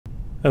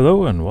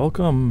Hello and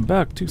welcome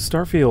back to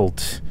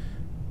Starfield.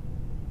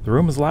 The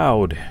room is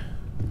loud.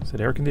 Is it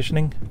air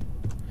conditioning?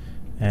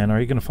 And are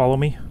you going to follow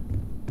me?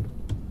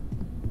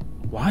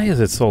 Why is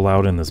it so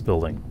loud in this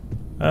building?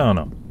 I don't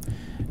know.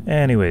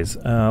 Anyways,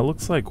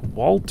 looks like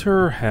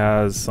Walter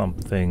has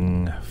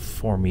something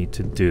for me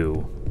to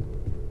do.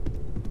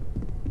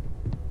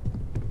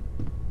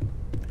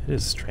 It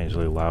is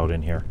strangely loud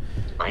in here.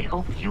 I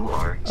hope you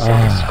are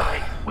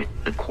satisfied with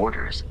the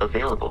quarters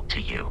available to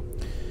you.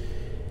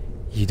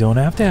 You don't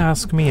have to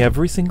ask me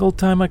every single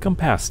time I come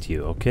past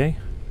you, okay?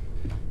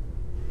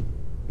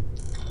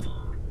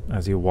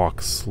 As you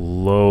walk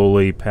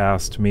slowly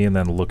past me and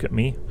then look at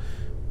me.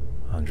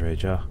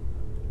 Andreja.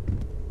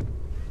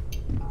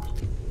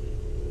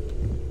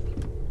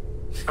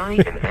 I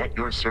am at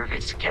your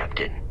service,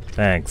 Captain.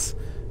 Thanks.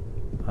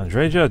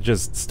 Andreja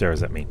just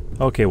stares at me.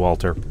 Okay,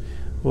 Walter.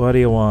 What do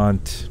you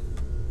want?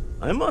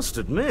 I must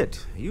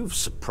admit, you've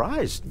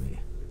surprised me.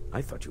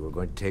 I thought you were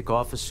going to take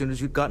off as soon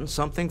as you'd gotten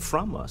something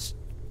from us.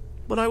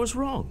 But I was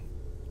wrong.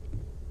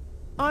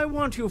 I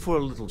want you for a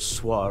little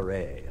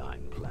soiree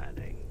I'm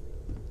planning.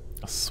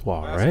 A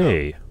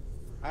soiree?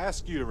 I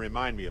asked you to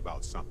remind me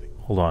about something.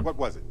 Hold on. What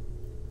was it?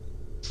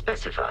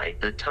 Specify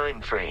the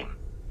time frame.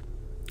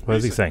 What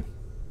is he saying?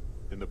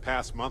 In the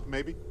past month,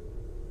 maybe?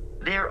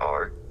 There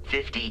are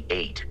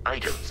 58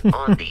 items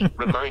on the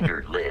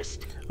reminder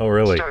list. Oh,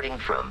 really? Starting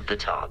from the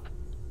top.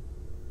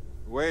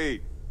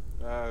 Wait.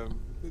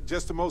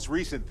 Just the most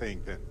recent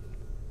thing, then.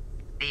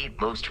 The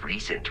most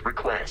recent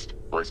request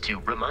was to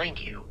remind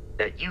you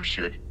that you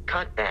should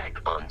cut back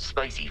on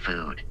spicy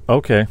food.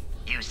 Okay.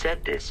 You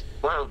said this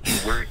while you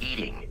were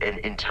eating an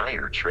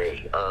entire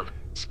tray of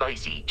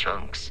spicy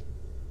chunks.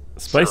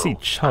 Spicy So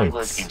chunks. I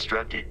was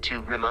instructed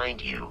to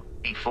remind you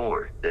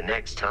before the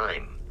next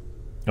time.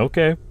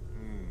 Okay.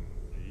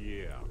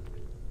 Yeah.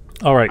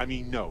 All right. I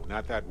mean, no,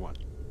 not that one.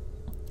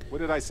 What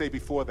did I say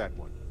before that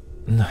one?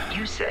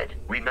 You said,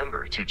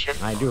 remember to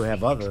check. I do have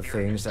the other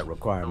experiment, things that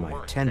require the my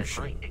one that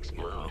attention. might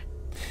explode.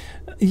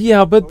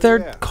 Yeah, but Oh, their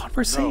yeah.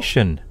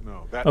 conversation.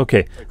 No, that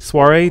Okay.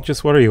 Soiree,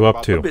 just what are you up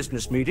About to? A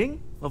business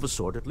meeting, of a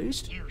sort at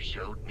least. You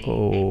showed me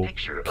a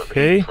picture of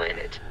Okay. a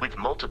planet with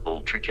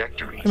multiple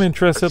trajectories. I'm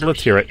interested.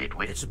 Let's hear it. associated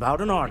with It's about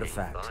an orbiting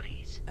artifact.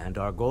 bodies. And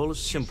our goal is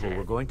You simple. said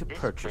We're going to this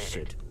purchase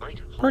planet it. might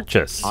hold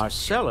Purchase. Our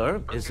seller is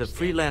a Understand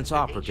freelance the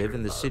operative nature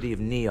in the of- city of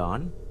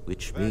Neon,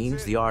 which That's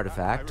means it. the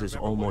artifact I is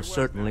remember what it almost was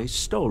certainly now.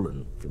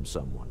 stolen from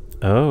someone.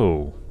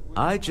 Oh.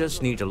 I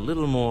just need a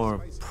little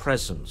more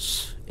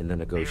presence in the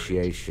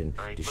negotiation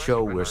to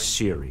show we're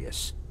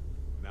serious.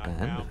 Not And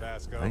now,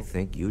 Vasco. I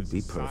think you'd This be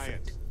is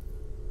perfect. science.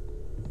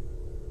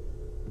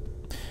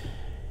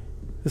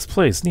 This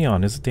place,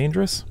 Neon, is it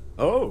dangerous?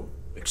 Oh,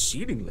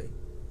 exceedingly.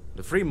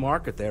 The free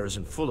market there is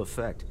in full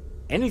effect.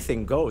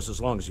 Anything goes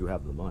as long as you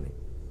have the money.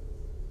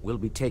 We'll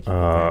be taking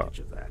advantage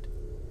of that.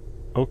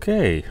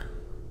 Okay.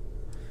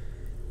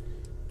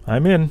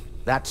 I'm in.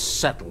 That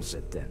settles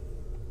it then.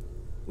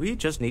 We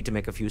just need to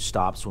make a few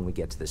stops when we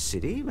get to the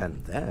city,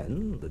 and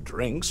then the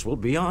drinks will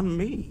be on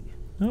me.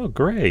 Oh,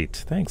 great.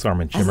 Thanks,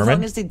 Armin As long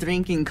Shimmerman. as the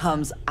drinking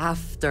comes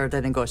after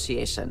the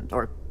negotiation,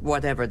 or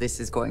whatever this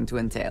is going to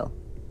entail.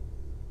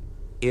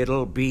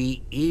 It'll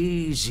be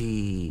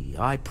easy,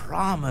 I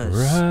promise.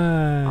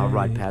 Right. I'll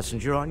ride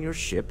passenger on your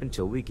ship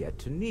until we get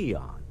to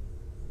Neon.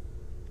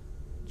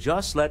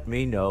 Just let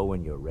me know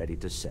when you're ready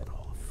to set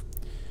off.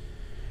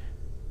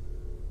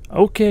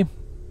 Okay.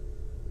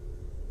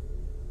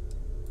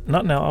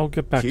 Not now. I'll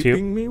get back to you.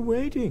 Keeping me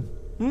waiting.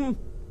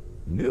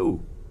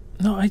 New.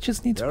 No, I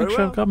just need to Very make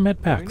sure I've well. got med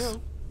I packs.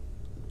 know.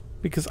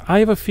 Because I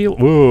have a feel.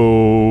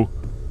 Whoa.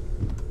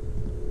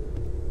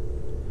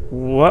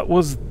 What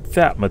was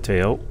that,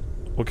 Mateo?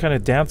 What kind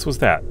of dance was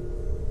that?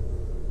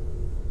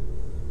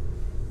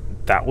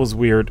 That was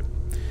weird.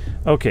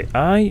 Okay,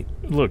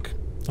 look.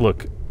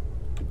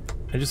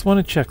 I just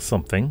want to check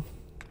something.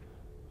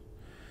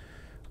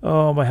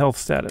 Oh, my health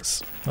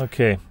status.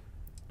 Okay.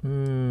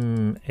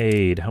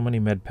 Aid. How many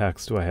med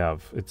packs do I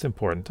have? It's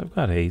important. I've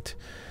got 8.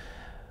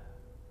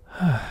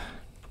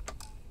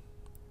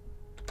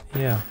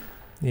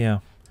 Yeah.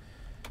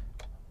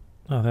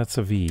 Oh, that's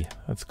a V.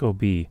 Let's go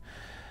B.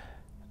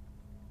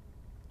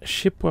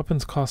 Ship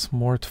weapons cost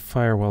more to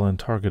fire while in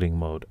targeting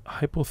mode.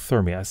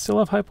 Hypothermia. I still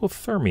have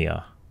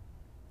hypothermia.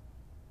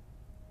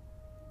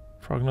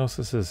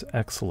 Prognosis is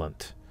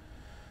excellent.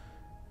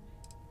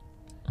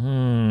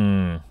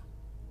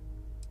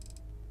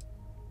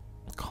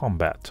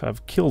 Combat.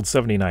 I've killed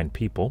 79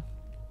 people.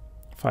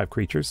 5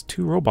 creatures,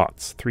 2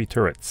 robots, 3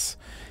 turrets,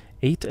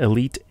 8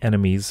 elite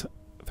enemies,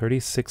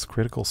 36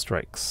 critical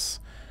strikes.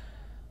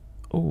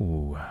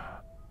 Oh,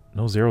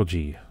 no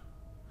 0G.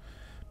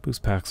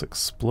 Boost packs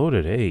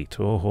exploded 8.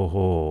 Oh ho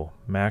ho.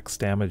 Max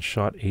damage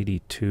shot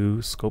 82.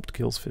 Scoped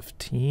kills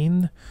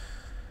 15.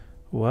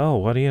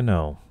 Well, what do you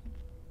know?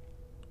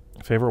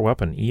 Favorite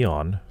weapon,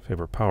 Eon.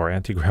 Favorite power,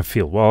 anti-grav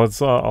field. Well,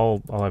 it's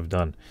all I've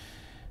done.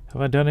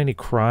 Have I done any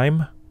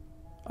crime?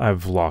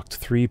 I've locked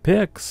 3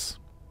 picks.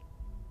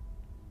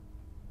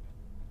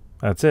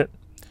 That's it.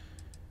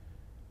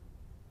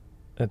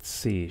 Let's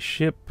see.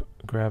 Ship,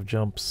 grav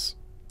jumps,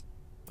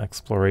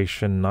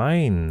 Exploration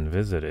 9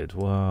 visited.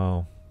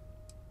 Wow.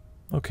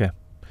 Okay.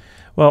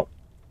 Well,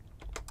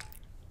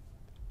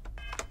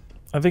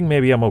 I think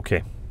maybe I'm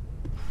okay.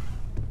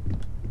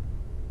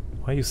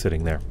 Why are you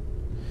sitting there?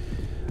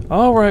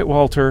 All right,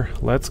 Walter,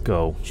 let's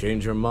go.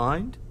 Change your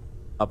mind?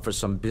 Up for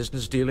some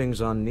business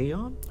dealings on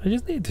Neon? I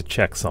just need to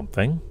check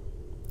something.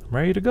 I'm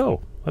ready to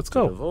go. Let's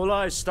go. The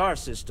Volai star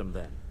system,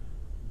 then.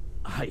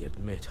 I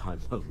admit I'm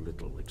a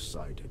little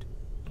excited.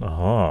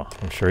 Uh-huh,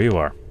 I'm sure you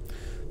are.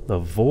 The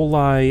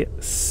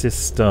Volai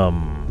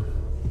system.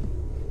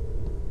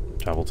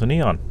 Travel to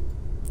Neon.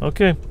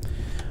 Okay.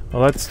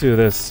 Well, let's do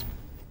this.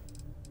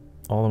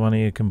 All the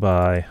money you can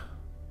buy.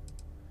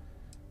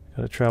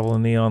 Gotta travel to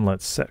Neon.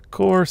 Let's set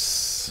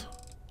course.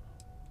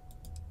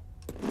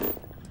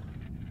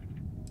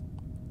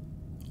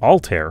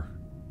 Altair?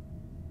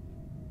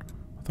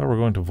 I thought we were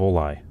going to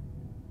Volai.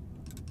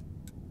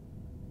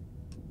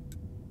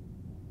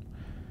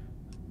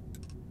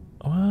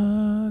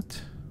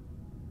 What?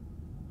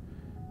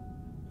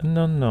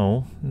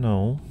 No.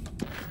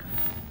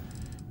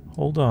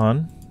 Hold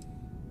on.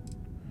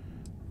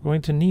 We're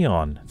going to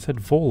Neon. It said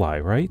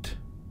Volai, right?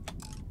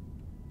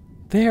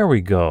 There we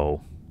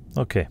go.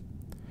 Okay.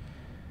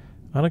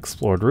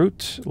 Unexplored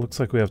route. Looks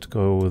like we have to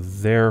go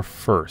there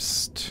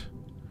first.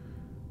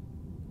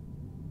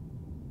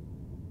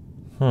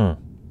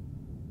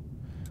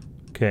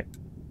 Okay.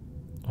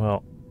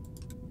 Well.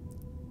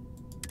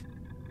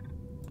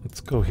 Let's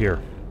go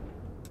here.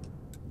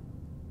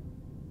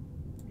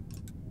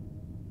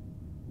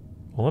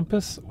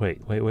 Olympus? Wait.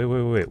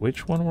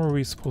 Which one were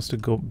we supposed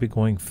to be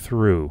going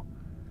through?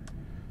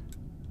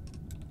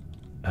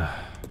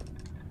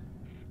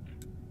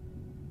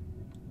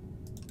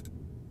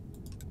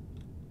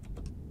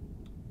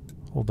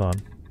 Hold on.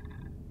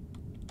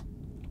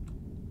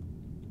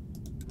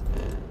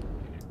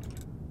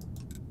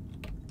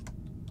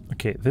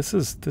 Okay, this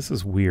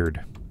is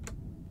weird.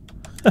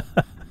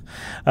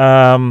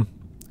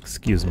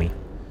 Excuse me.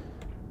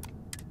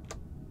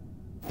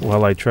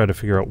 While I try to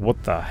figure out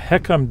what the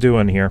heck I'm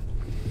doing here.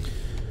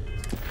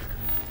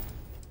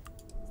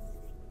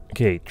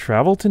 Okay,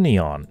 travel to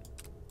Neon.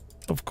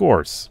 Of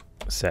course.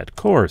 Set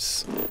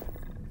course.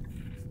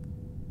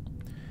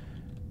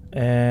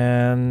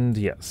 And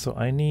yeah, so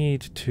I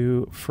need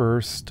to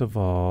first of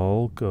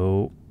all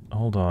go...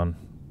 Hold on.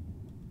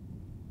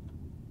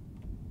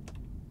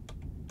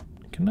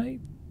 Can I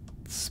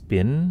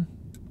spin?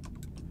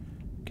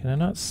 Can I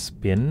not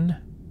spin?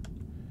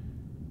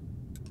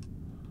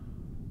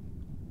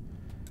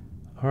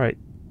 Alright.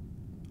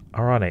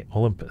 Arane,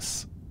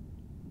 Olympus.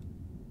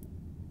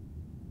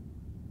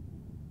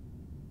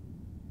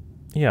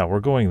 Yeah, we're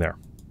going there.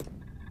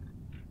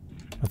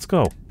 Let's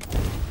go.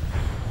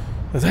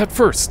 That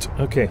first.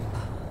 Okay.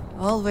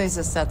 Always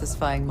a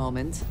satisfying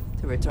moment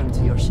to return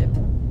to your ship.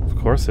 Of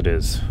course it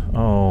is.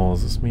 Oh,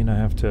 does this mean I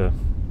have to...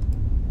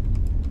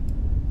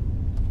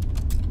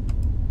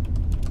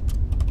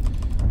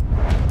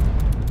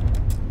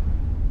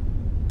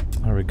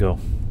 There we go.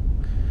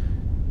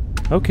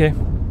 Okay.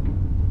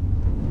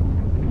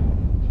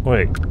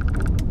 Wait.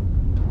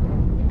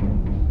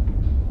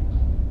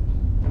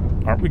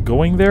 Aren't we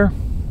going there?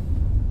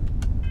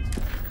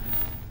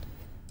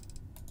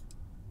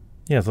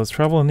 Yes, let's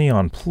travel in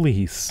Neon,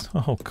 please.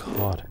 Oh,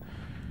 God.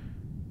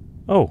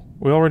 Oh,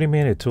 we already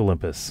made it to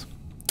Olympus.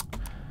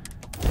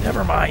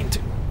 Never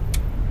mind.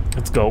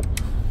 Let's go.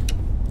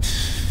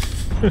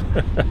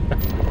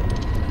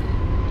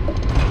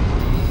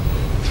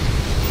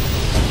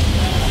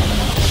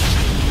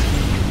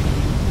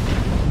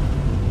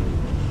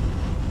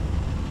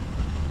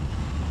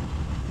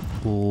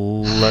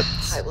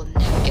 Let's... I will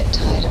never get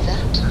tired of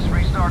that. Just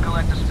restart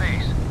collective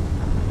space.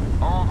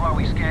 Hold while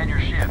we scan your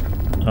ship.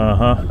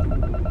 Uh-huh.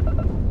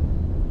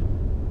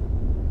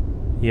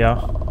 Yeah.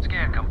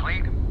 Scan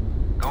complete.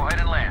 Go ahead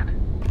and land.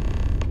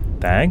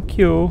 Thank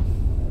you.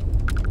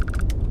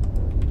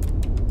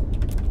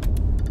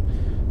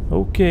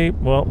 Okay,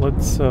 well,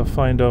 let's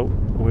find out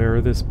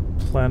where this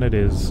planet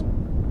is.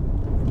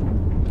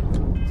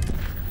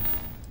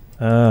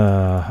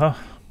 Uh-huh.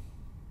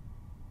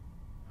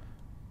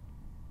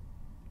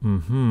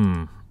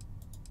 Mm-hmm.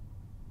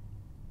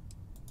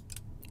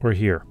 We're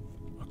here.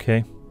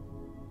 Okay.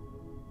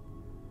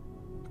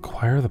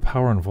 Acquire the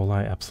power in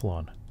Volai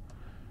Epsilon.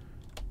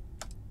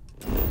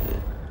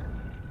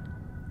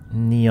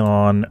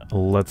 Neon,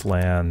 let's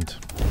land.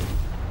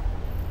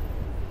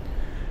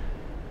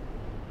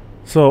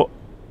 So,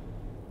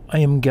 I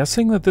am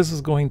guessing that this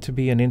is going to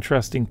be an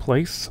interesting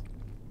place.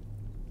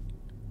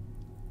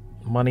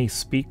 Money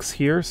speaks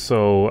here,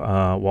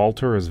 so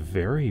Walter is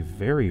very,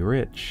 very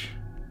rich.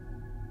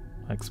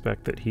 I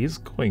expect that he's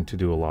going to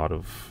do a lot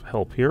of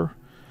help here.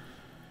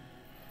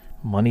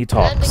 Money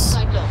talks.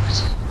 Landing site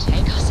locked.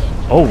 Take us in.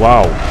 Oh,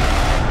 wow.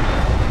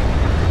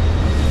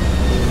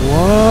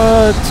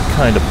 What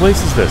kind of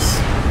place is this?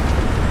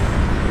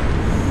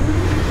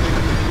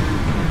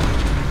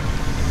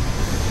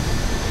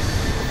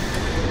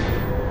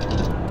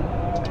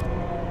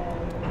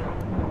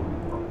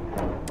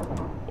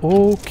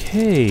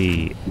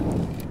 Okay.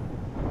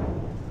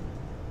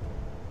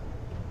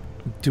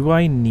 Do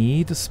I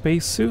need a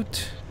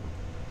spacesuit?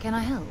 Can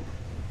I help?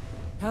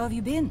 How have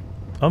you been?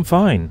 I'm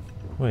fine.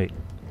 Wait.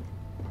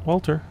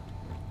 Walter?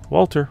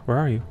 Walter, where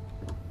are you?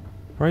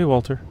 Where are you,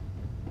 Walter?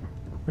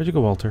 Where'd you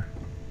go, Walter?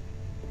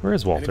 Where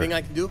is Walter? Anything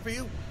I can do for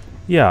you?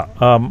 Yeah,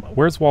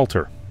 where's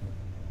Walter?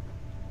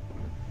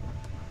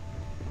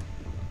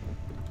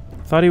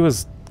 Thought he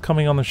was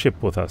coming on the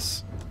ship with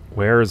us.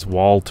 Where's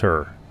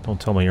Walter? Don't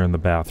tell me you're in the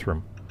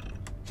bathroom.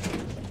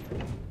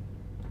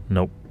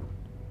 Nope.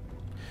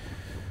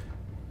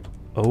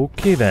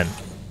 Okay then.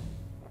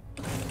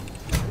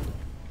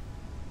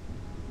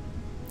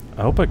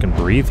 I hope I can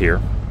breathe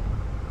here.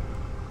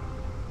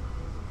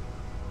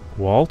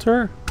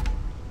 Walter?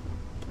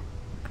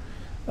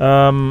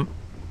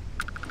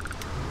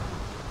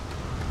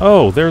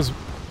 Oh, there's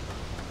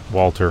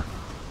Walter.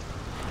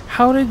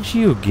 How did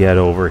you get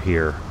over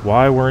here?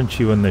 Why weren't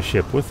you in the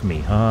ship with me,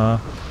 huh?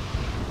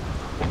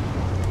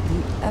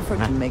 The effort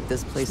to make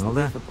this place Smell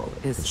that? livable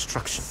is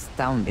Construction,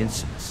 astounding.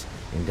 incense,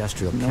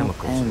 industrial No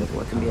chemicals. end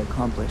what can be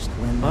accomplished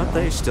when But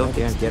there they are still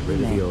credits can't get to be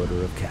rid of the made.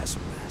 odor of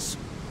chasm bass.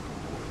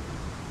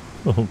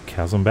 Oh,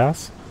 chasm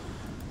bass?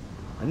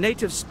 A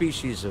native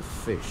species of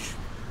fish.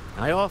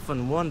 I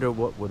often wonder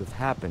what would have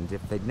happened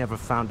if they'd never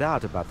found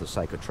out about the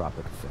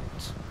psychotropic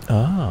effects.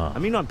 Ah. I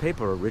mean, on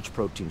paper, a rich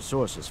protein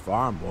source is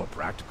far more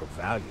practical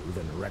value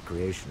than a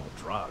recreational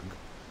drug.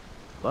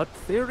 But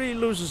theory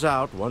loses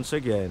out once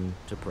again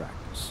to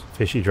practice.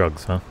 Fishy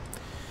drugs, huh?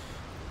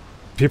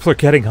 People are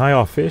getting high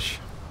off fish?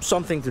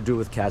 Something to do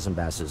with chasm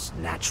bass's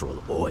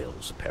natural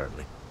oils,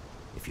 apparently.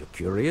 If you're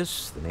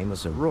curious, the name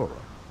is Aurora.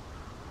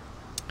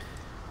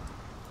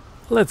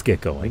 Let's get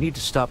We going. need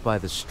to stop by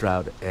the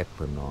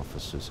Stroud-Eklund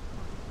offices.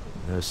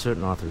 There are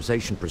certain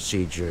authorization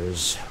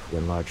procedures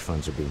when large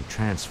funds are being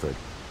transferred,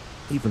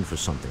 even for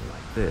something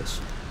like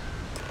this.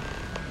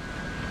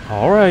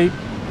 Alright.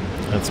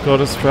 Let's go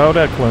to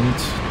Stroud-Eklund.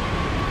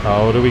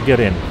 How do we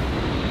get in?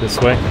 This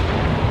way?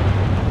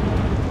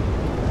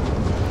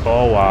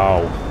 Oh,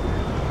 wow.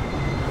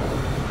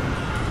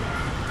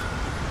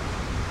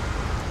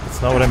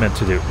 That's not what I meant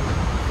to do.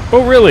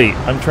 Oh, really?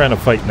 I'm trying to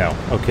fight now.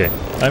 Okay.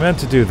 I meant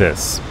to do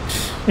this.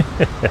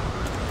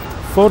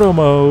 Photo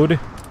mode.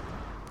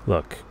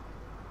 Look.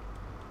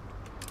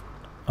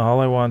 All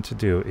I want to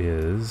do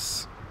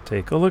is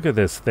take a look at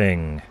this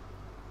thing.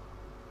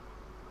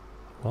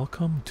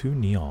 Welcome to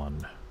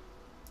Neon.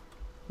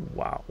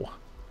 Wow.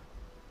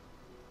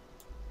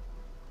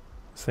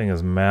 This thing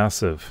is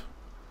massive.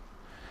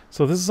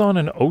 So this is on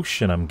an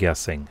ocean, I'm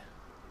guessing.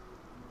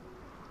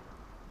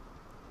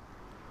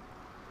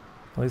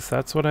 At least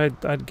that's what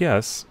I'd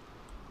guess.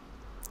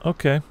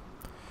 Okay.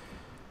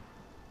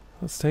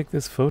 Let's take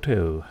this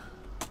photo.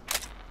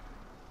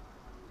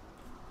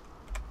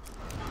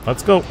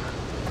 Let's go.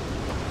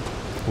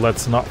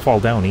 Let's not fall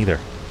down either.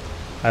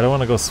 I don't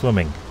want to go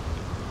swimming.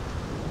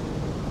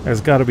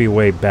 There's got to be a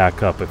way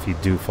back up if you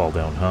do fall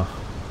down, huh?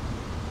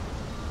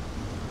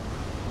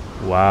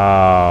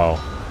 Wow.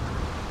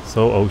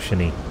 So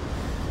oceany.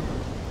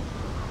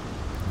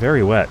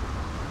 Very wet.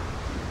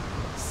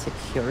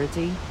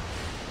 Security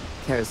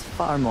cares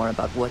far more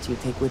about what you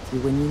take with you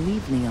when you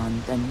leave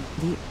Neon than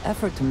the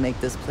effort to make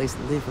this place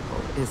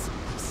livable is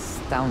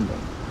astounding.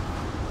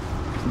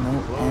 There's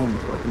no end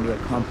what can be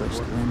accomplished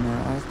when there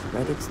are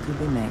credits to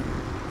be made.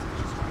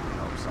 Just trying to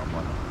help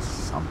someone or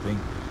something.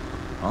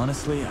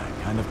 Honestly, I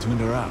kind of tuned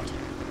her out.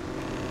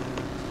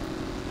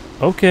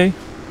 Okay.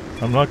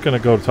 I'm not going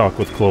to go talk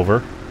with Clover.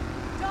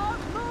 Don't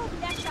move,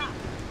 Nesha!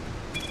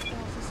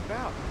 What's this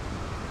about?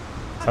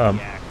 Um,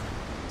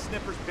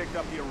 Snippers picked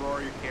up the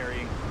Aurora you're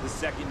carrying the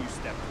second you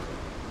stepped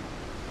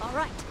through. All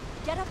right,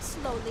 get up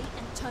slowly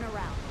and turn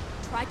around.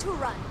 Try to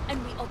run,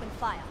 and we open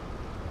fire.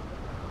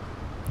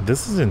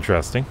 This is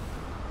interesting.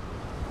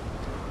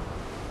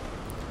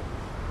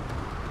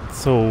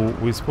 So,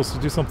 we supposed to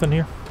do something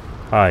here?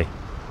 Hi.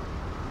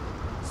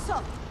 So,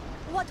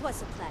 what was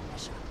the plan,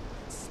 Nesha?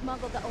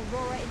 Smuggle the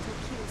Aurora into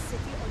Kilo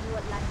City or New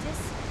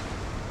Atlantis?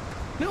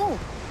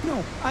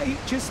 No, I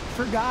just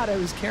forgot I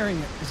was carrying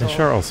it. is all.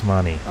 Nishar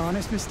Osmani.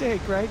 Honest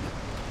mistake, right?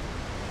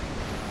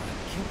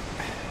 Can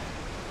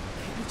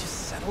we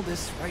just settle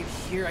this right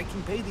here? I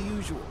can pay the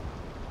usual.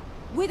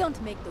 We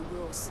don't make the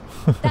rules.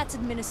 That's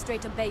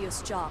Administrator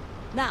Bayer's job.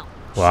 Now,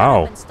 Wow.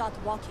 shut up and start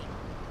walking.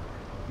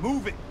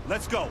 Move it!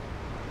 Let's go!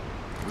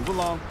 Move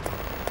along.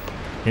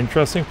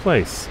 Interesting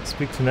place.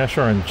 Speak to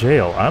Neshar in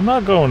jail. I'm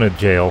not going to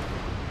jail.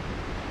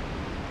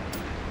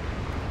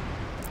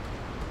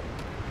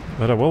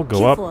 But I will go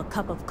Due up. for a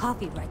cup of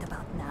coffee right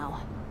about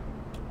now.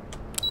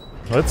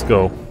 Let's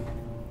go.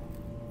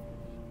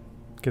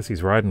 Guess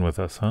he's riding with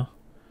us, huh?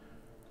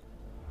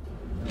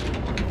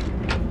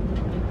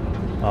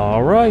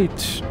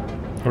 Alright.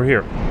 We're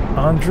here.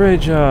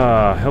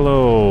 Andreja!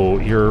 Hello,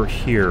 you're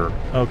here.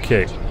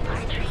 Okay.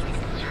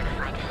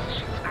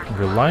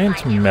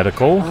 Reliant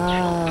Medical.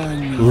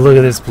 Look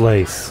at this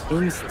place.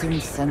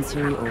 Instant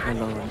sensory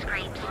overload.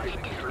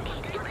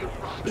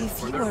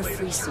 If you are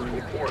free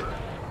soon,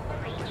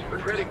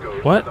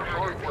 What?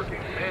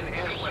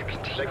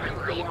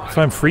 If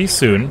I'm free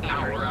soon.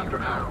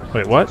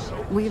 Wait, what?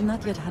 We have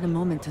not yet had a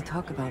moment to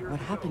talk about what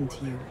happened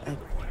to you at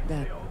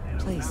that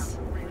place.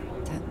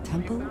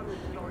 Temple?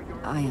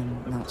 I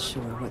am not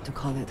sure what to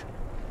call it.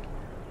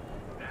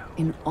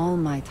 In all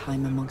my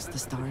time amongst the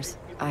stars,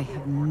 I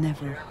have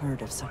never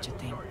heard of such a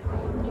thing.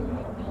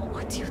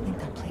 What do you think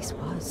that place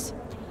was?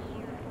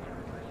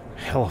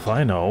 Hell if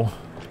I know.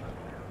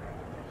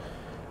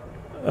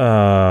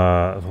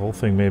 The whole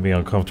thing made me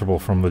uncomfortable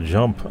from the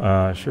jump.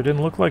 Sure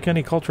didn't look like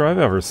any culture I've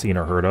ever seen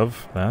or heard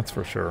of, that's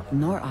for sure.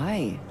 Nor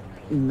I.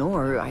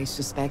 Nor, I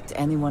suspect,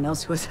 anyone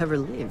else who has ever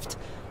lived.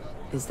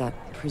 Is that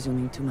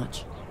presuming too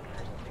much?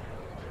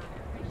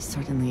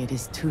 Certainly it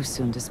is too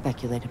soon to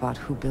speculate about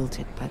who built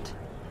it, but...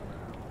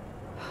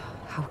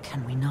 how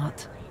can we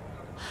not?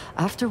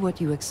 After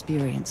what you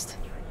experienced,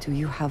 do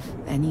you have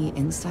any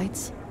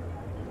insights?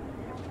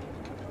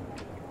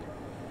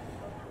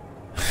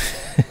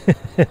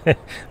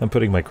 I'm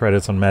putting my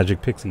credits on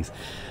Magic Pixies.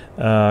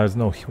 There's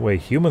no way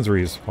humans were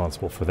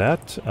responsible for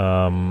that.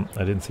 I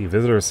didn't see a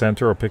visitor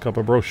center or pick up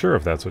a brochure,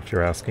 if that's what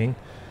you're asking.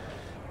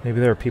 Maybe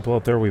there are people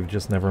out there we've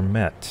just never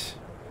met.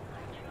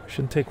 We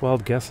shouldn't take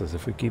wild guesses.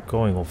 If we keep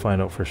going, we'll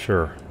find out for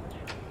sure.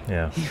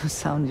 Yeah. You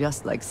sound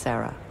just like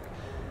Sarah.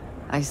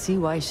 I see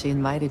why she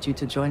invited you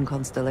to join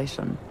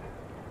Constellation.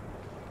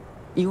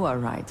 You are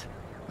right,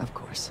 of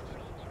course.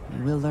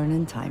 You will learn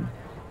in time.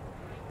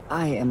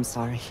 I am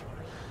sorry.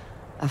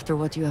 After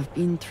what you have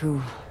been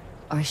through,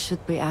 I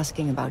should be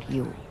asking about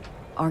you.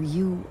 Are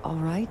you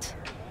alright?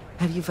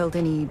 Have you felt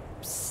any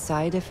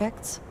side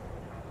effects?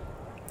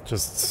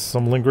 Just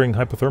some lingering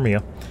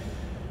hypothermia.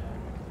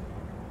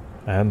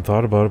 I hadn't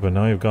thought about it, but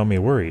now you've got me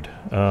worried.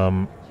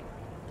 You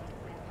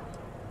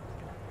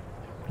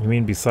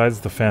mean besides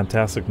the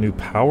fantastic new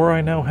power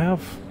I now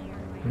have?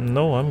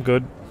 No, I'm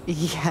good.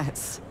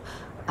 Yes,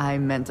 I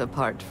meant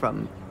apart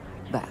from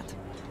that.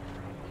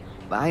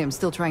 I am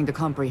still trying to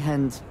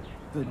comprehend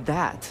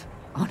that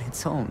on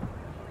its own.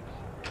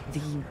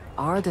 The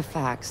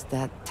artifacts,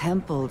 that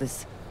temple,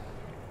 this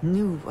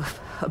new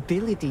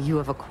ability you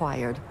have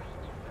acquired,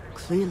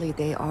 clearly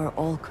they are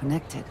all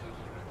connected.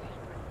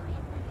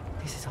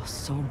 This is all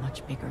so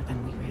much bigger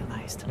than we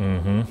realized.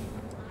 Mm-hmm.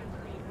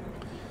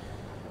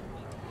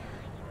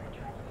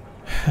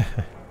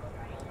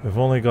 We've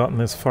only gotten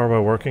this far by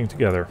working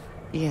together.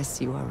 Yes,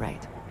 you are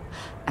right.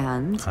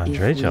 And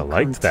Andreja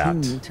liked that. if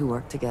we continue to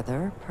work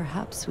together,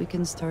 perhaps we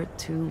can start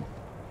to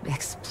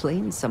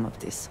explain some of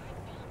this.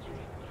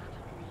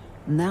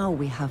 Now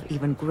we have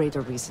even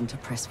greater reason to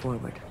press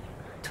forward,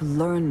 to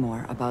learn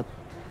more about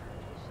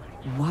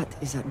what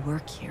is at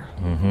work here.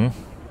 Mm-hmm.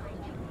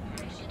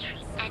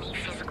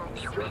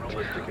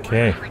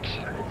 Okay.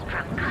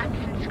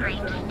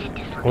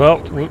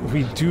 Well,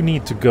 we do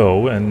need to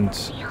go, and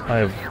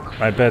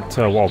I bet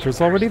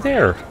Walter's already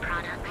there.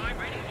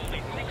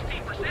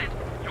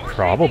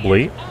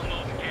 Probably.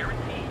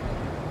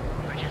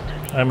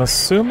 I'm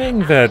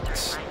assuming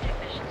that...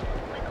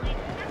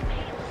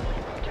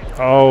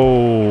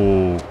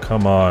 Oh,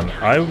 come on.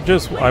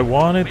 I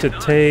wanted to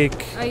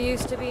take... I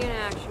used to be an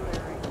actuary.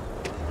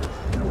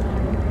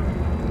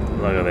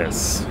 Look at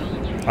this.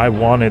 I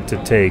wanted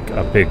to take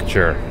a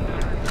picture.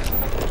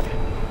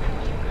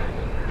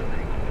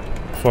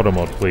 Photo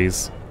mode,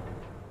 please.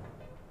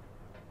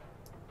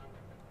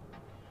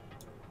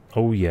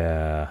 Oh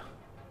yeah.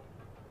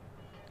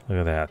 Look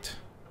at that.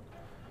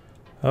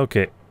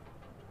 Okay.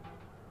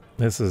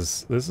 This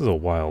is a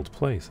wild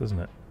place, isn't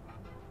it?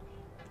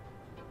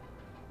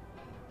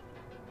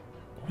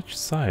 Which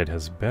side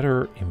has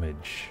better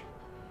image?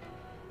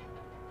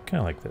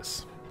 Kind of like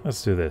this.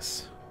 Let's do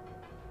this.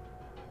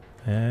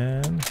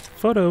 And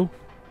photo.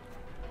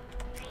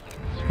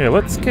 Okay,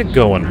 let's get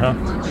going, huh?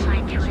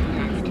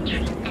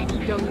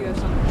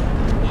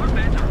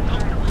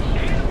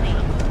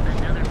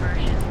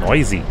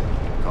 Noisy.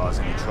 Cause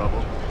any trouble?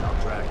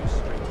 I'll drag you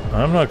straight.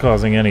 I'm not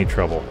causing any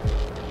trouble.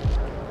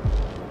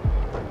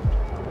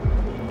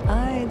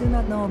 I do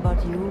not know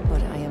about you,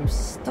 but I am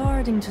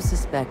starting to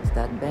suspect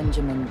that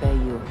Benjamin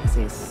Bayou has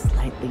a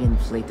slightly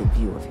inflated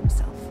view of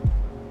himself.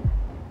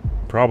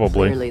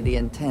 Probably. Clearly the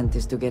intent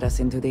is to get us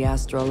into the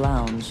Astral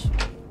Lounge.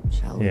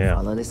 Shall we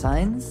follow the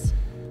signs?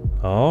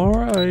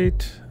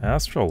 Alright.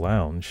 Astral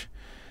Lounge.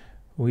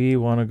 We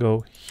want to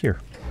go here.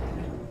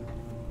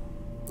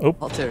 Oh.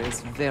 Walter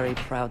is very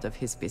proud of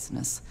his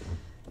business.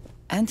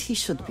 And he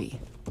should be.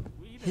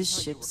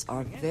 His ships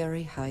are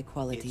very high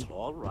quality. It's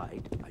all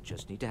right. I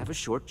just need to have a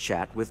short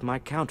chat with my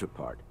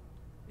counterpart.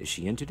 Is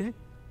she in today?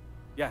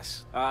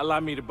 Yes.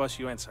 Allow me to bust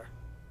you in, sir.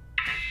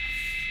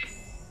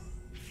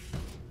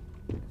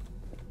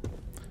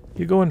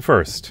 You go in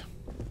first.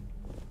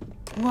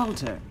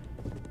 Walter.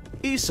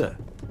 Issa.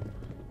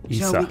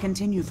 Shall we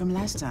continue from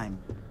last time?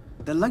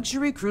 The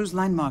luxury cruise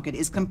line market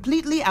is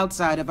completely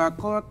outside of our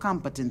core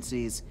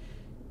competencies.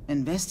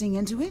 Investing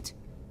into it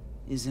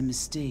is a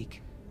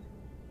mistake.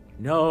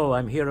 No,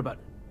 I'm here about...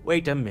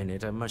 Wait a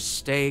minute, a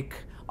mistake.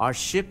 Our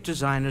ship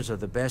designers are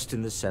the best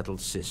in the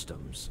settled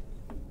systems.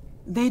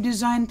 They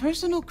design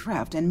personal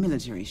craft and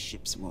military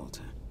ships,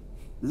 Walter.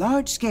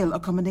 Large-scale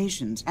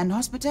accommodations and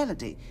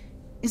hospitality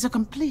is a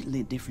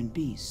completely different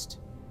beast.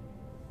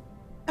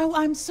 Oh,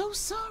 I'm so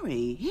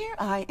sorry. Here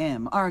I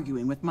am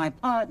arguing with my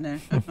partner.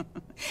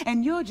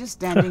 And you're just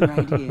standing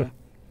right here.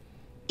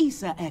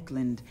 Issa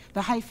Eklund,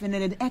 the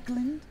hyphenated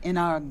Eklund in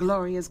our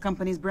glorious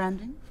company's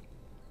branding.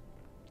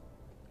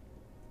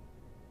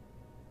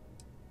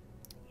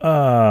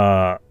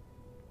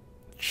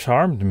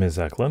 Charmed, Ms.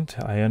 Eklund.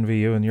 I envy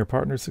you and your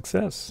partner's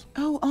success.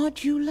 Oh,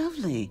 aren't you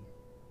lovely?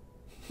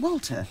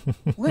 Walter,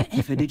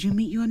 wherever did you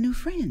meet your new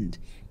friend?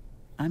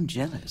 I'm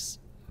jealous.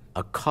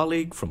 A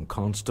colleague from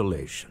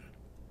Constellation.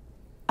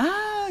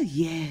 Ah,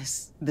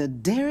 yes. The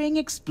daring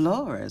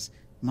explorers.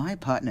 My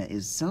partner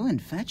is so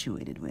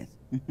infatuated with.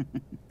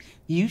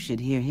 You should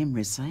hear him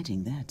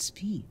reciting that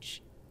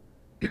speech.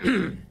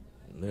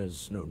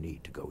 There's no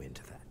need to go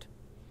into that.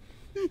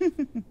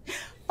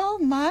 Oh,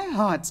 my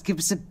heart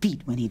skips a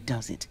beat when he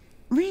does it.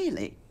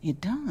 Really, it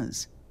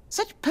does.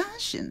 Such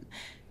passion.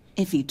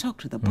 If he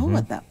talked to the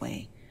board that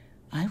way,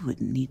 I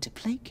wouldn't need to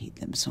placate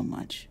them so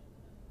much.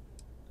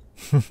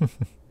 I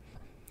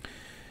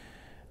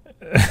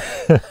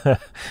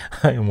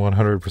am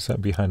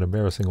 100% behind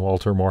embarrassing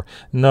Walter Moore.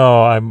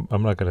 No, I'm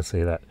not going to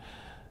say that.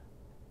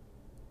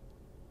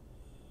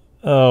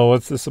 Oh,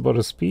 what's this about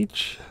a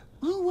speech?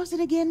 Who was it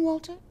again,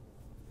 Walter?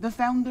 The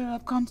founder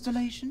of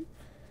Constellation?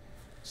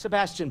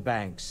 Sebastian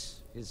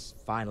Banks. His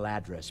final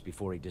address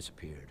before he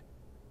disappeared.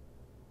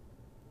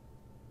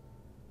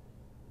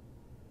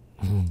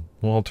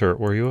 Walter,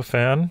 were you a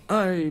fan?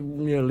 I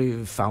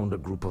merely found a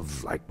group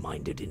of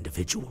like-minded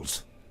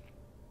individuals.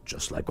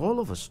 Just like all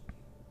of us.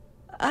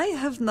 I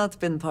have not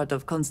been part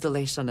of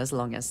Constellation as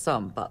long as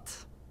some,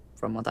 but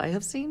from what I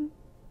have seen,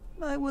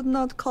 I would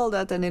not call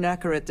that an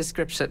inaccurate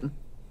description.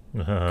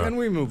 Can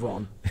we move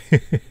on?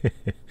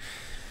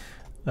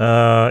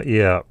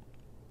 Yeah.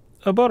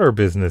 About our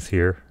business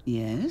here.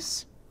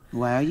 Yes?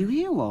 Why are you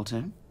here,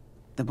 Walter?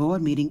 The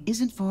board meeting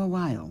isn't for a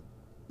while.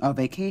 Our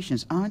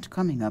vacations aren't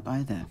coming up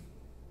either.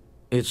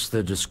 It's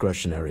the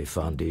discretionary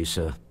fund,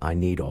 Issa. I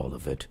need all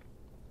of it.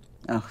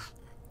 Ugh.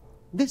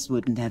 This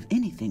wouldn't have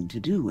anything to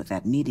do with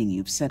that meeting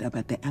you've set up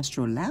at the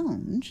Astro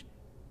Lounge,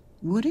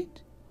 would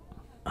it?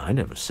 I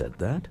never said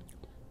that.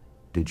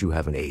 Did you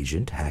have an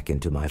agent hack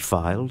into my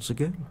files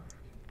again?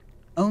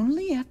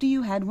 Only after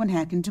you had one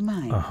hack into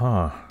mine.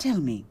 Tell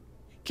me,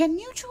 can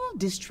mutual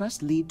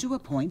distrust lead to a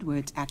point where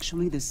it's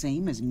actually the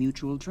same as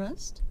mutual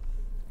trust?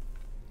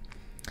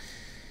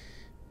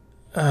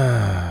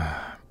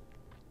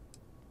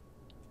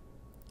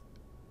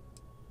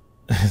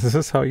 Is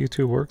this how you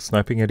two work,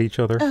 sniping at each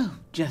other? Oh,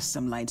 just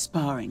some light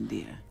sparring,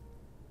 dear.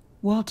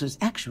 Walter's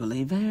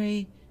actually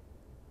very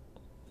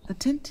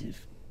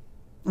attentive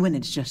when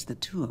it's just the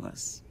two of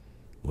us.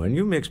 When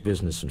you mix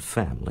business and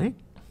family,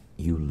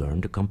 you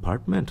learn to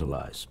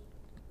compartmentalize.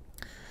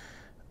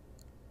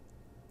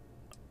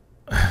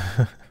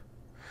 I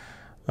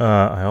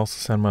also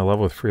send my love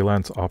with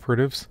freelance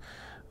operatives.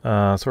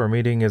 So our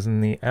meeting is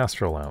in the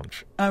Astro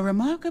Lounge. A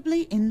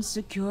remarkably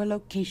insecure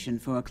location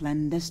for a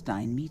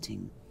clandestine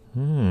meeting.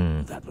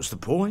 That was the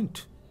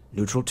point.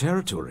 Neutral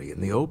territory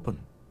in the open.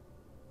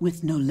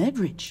 With no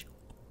leverage.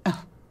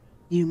 Oh,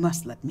 you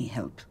must let me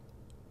help.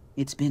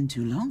 It's been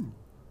too long.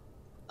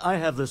 I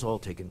have this all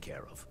taken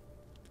care of.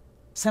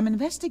 Some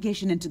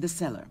investigation into the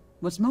cellar.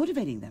 What's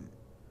motivating them?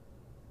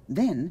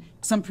 Then,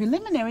 some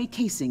preliminary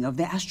casing of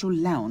the Astral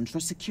Lounge for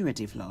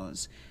security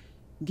flaws.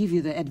 Give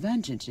you the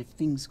advantage if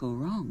things go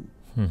wrong.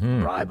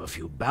 Bribe a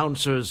few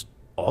bouncers,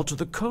 alter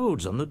the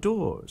codes on the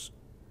doors.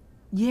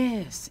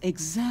 Yes,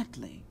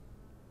 exactly.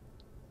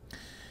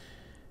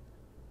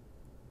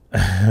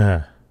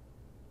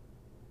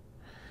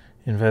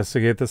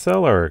 Investigate the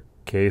cellar.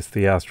 Case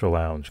the Astro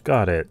Lounge.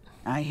 Got it.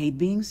 I hate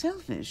being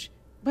selfish,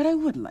 but I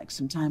would like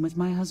some time with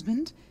my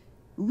husband.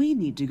 We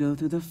need to go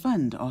through the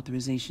fund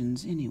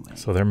authorizations anyway.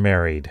 So they're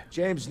married.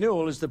 James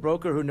Newell is the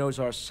broker who knows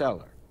our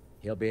cellar.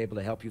 He'll be able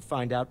to help you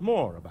find out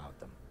more about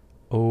them.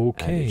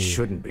 Okay. And it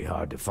shouldn't be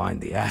hard to find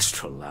the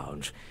Astral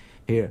Lounge.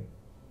 Here,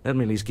 let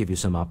me at least give you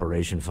some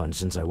operation funds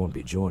since I won't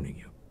be joining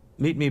you.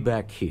 Meet me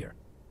back here.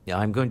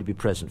 I'm going to be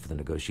present for the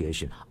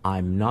negotiation.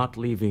 I'm not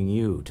leaving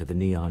you to the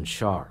Neon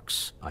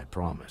Sharks, I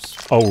promise.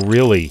 Oh,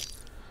 really?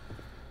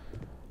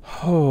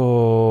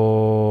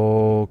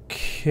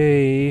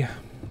 Okay.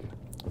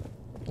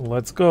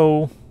 Let's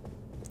go.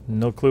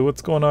 No clue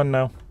what's going on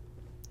now.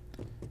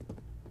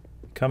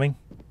 Coming?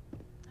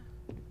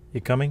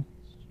 You coming?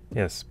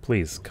 Yes,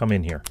 please, come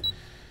in here.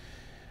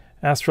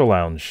 Astro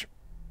Lounge.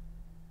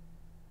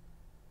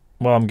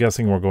 Well, I'm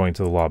guessing we're going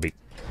to the lobby.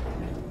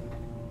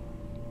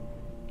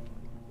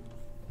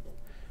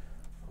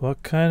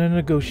 What kind of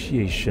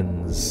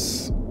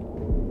negotiations?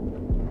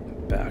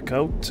 Back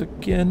out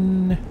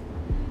again.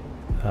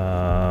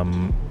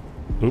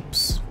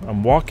 Oops.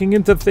 I'm walking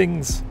into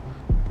things.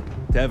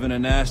 Devin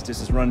Anastas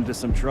has run into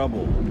some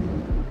trouble.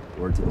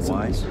 Word to the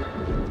wise. You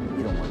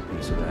don't want a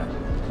piece of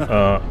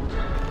that.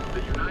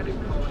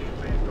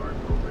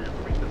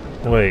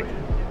 Wait.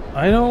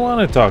 I don't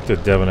want to talk to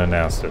Devin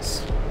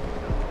Anastas.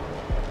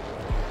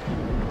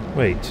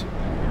 Wait.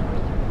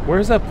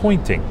 Where's that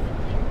pointing?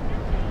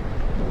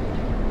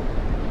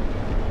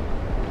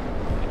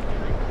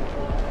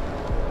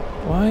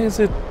 Why is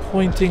it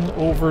pointing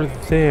over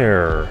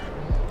there?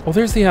 Oh,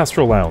 there's the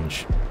Astro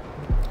Lounge.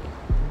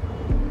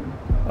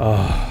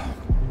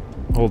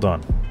 Hold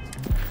on.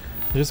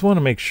 I just want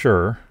to make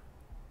sure.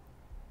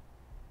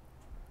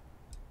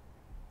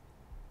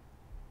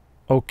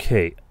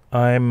 Okay,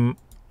 I'm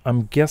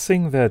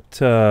guessing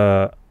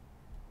that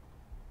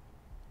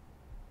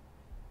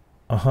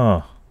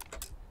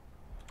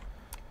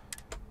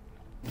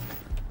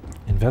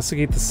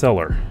investigate the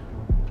cellar.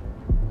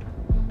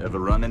 Ever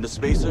run into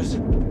spacers?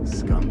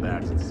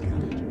 Scumbags and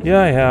scavengers.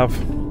 Yeah, I have.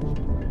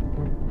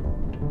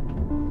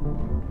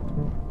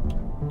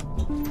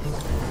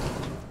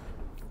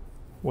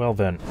 Well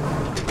then.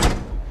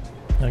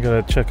 I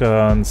gotta check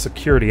on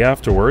security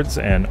afterwards,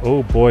 and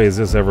oh boy is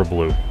this ever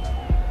blue.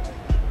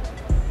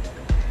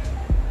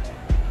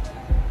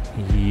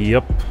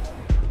 Yep.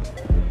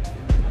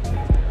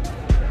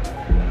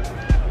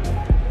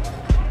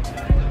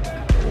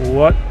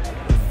 What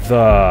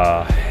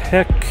the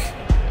heck?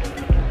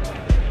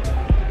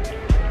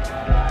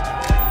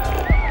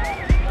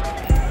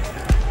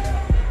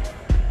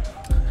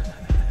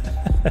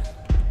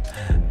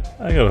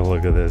 I gotta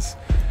look at this.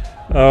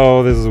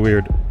 Oh, this is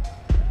weird.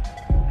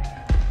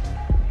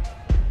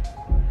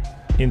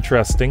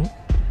 Interesting.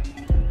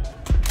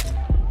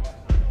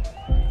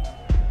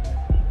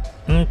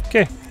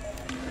 Okay.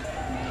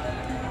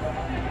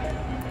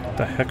 What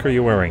the heck are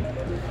you wearing?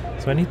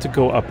 So I need to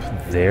go up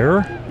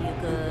there? You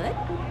good?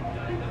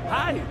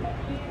 Hi!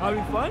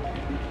 Having fun?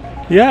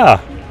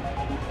 Yeah!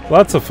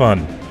 Lots of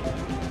fun.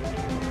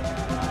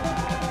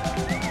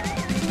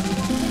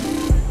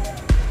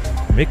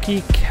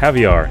 Mickey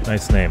Caviar.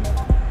 Nice name.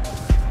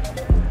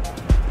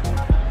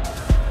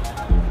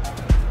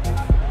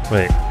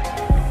 Wait.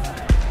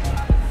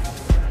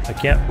 I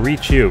can't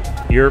reach you.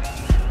 You're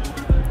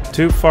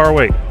too far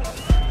away.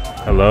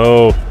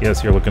 Hello.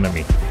 Yes, you're looking at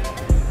me.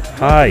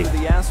 Hi.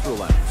 The Astro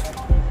Lounge.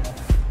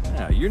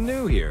 Yeah, you're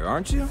new here,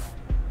 aren't you?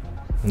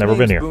 Never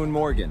been here. Boone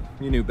Morgan,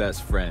 your new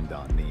best friend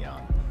on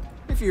Neon.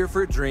 If you're here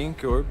for a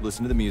drink or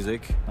listen to the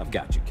music, I've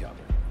got you covered.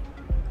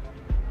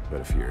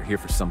 But if you're here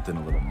for something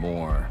a little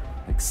more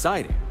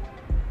exciting,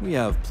 we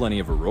have plenty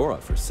of Aurora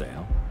for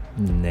sale.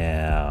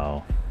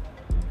 No.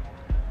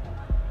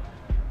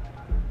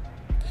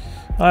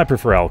 I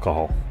prefer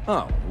alcohol.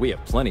 Oh, we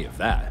have plenty of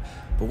that.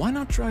 But why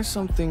not try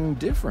something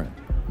different?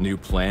 New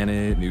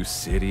planet, new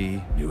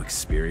city, new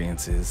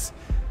experiences.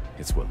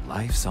 It's what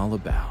life's all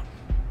about.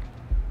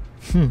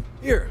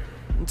 Here,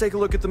 take a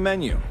look at the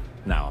menu.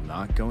 Now, I'm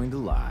not going to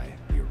lie.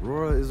 The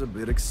Aurora is a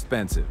bit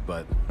expensive,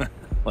 but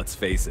let's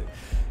face it.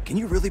 Can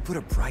you really put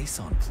a price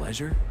on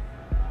pleasure?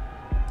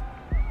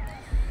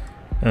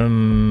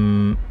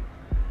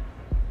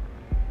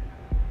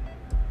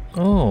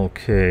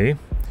 Okay.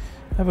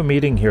 I have a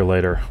meeting here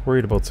later.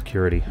 Worried about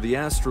security. The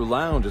Astro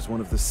Lounge is one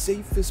of the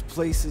safest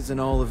places in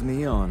all of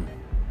Neon.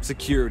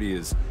 Security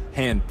is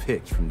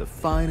handpicked from the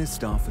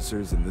finest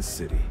officers in the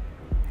city.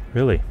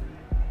 Really?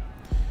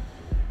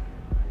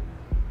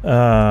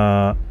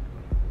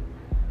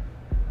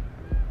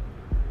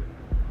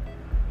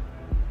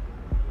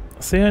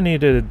 Say I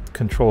needed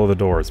control of the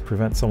doors,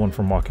 prevent someone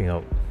from walking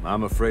out.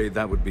 I'm afraid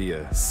that would be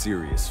a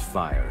serious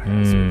fire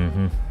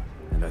hazard.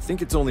 And I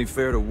think it's only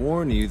fair to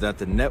warn you that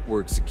the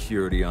network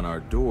security on our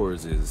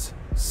doors is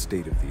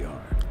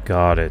state-of-the-art.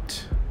 Got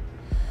it.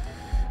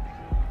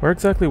 Where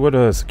exactly would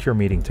a secure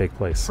meeting take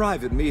place?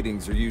 Private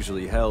meetings are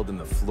usually held in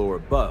the floor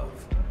above.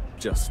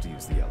 Just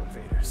use the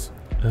elevators.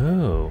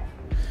 Oh.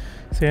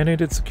 See, I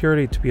needed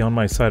security to be on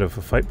my side if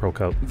a fight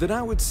broke out. Then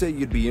I would say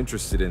you'd be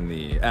interested in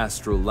the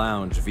Astro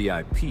Lounge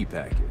VIP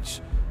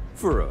package.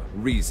 For a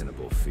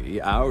reasonable fee,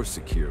 our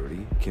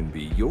security can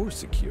be your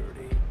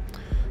security.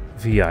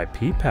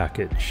 VIP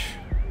package.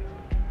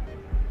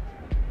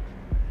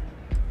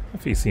 The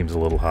fee seems a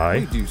little high.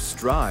 We do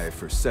strive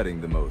for setting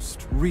the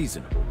most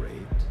reasonable rate.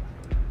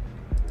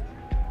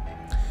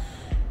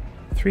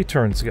 3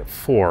 turns to get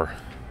 4.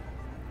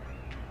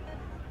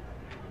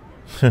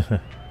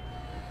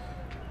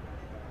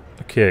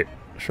 Okay,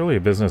 surely a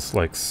business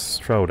like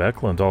Stroud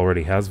Eklund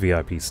already has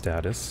VIP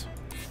status.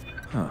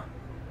 Huh.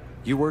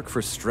 You work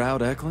for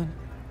Stroud Eklund?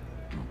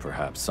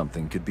 Perhaps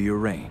something could be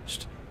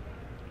arranged.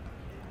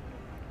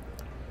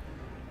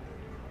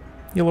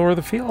 You lower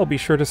the fee, I'll be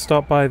sure to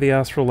stop by the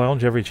Astro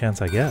Lounge every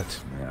chance I get.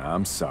 Yeah,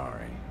 I'm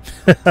sorry.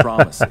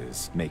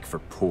 Promises make for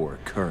poor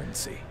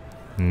currency.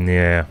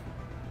 Yeah.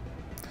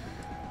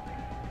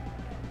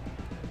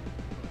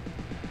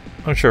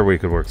 I'm sure we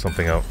could work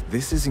something out.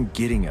 This isn't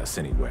getting us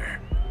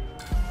anywhere.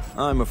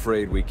 I'm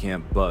afraid we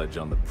can't budge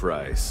on the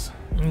price.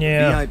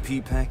 Yeah.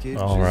 VIP package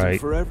isn't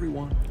for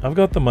everyone. I've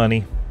got the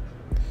money.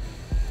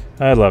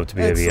 I'd love to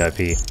be Excellent.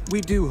 a VIP.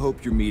 We do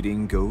hope your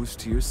meeting goes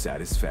to your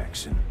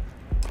satisfaction.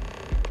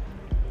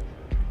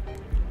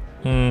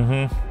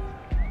 Can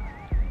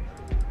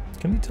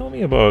you tell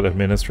me about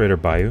Administrator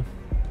Bayou?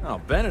 Oh,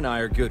 Ben and I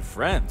are good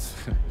friends.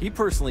 He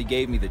personally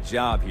gave me the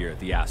job here at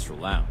the Astro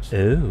Lounge.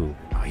 Oh.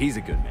 Oh, he's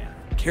a good man.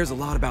 Cares a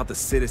lot about the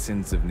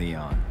citizens of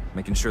Neon,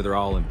 making sure they're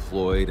all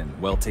employed and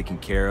well taken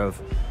care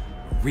of.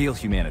 A real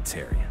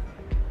humanitarian.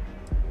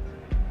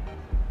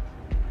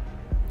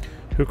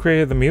 Who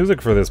created the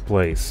music for this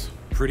place?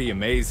 Pretty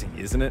amazing,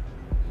 isn't it?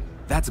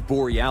 That's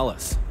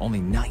Borealis, only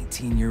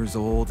 19 years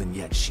old, and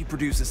yet she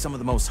produces some of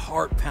the most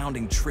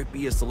heart-pounding,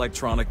 trippiest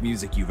electronic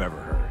music you've ever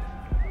heard.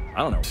 I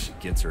don't know where she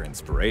gets her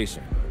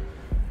inspiration,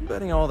 but I'm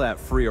betting all that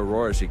free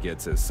Aurora she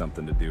gets has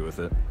something to do with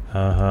it.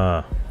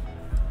 Uh-huh.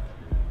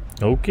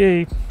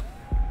 Okay.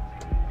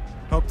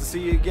 Hope to see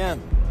you again.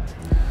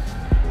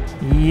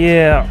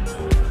 Yeah.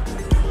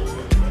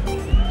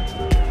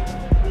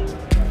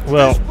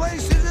 Well. This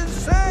place is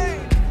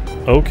insane!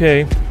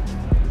 Okay.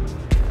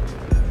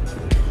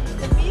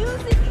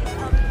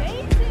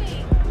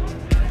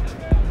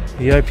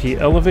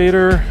 VIP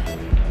elevator.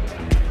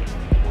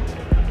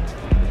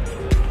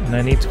 And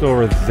I need to go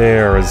over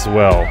there as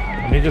well.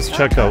 Let me just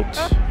check out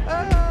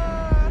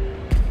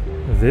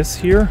this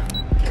here.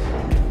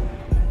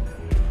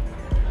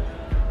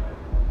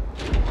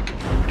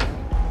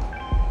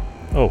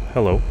 Oh,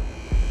 hello.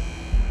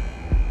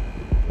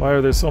 Why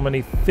are there so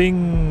many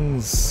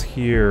things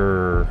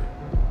here?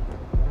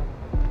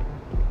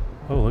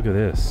 Oh, look at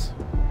this.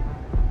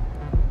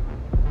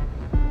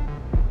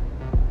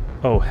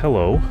 Oh,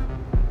 hello.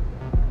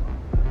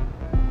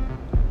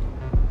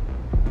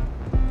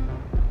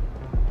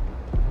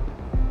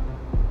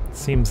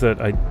 Seems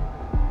that I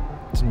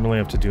didn't really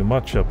have to do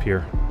much up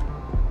here.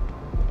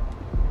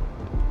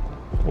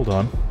 Hold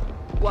on.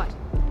 What?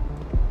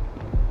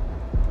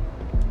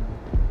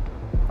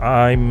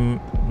 I'm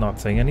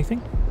not saying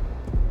anything.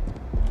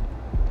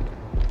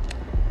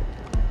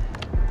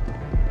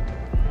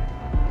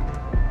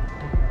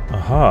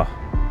 Aha.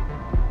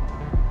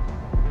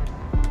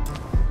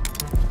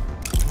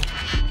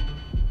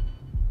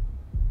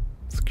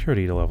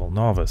 Security level,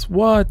 novice.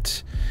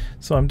 What?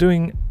 So I'm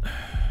doing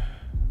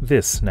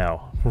this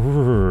now.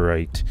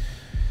 Right.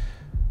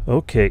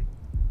 Okay.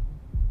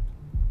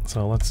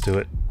 So let's do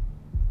it.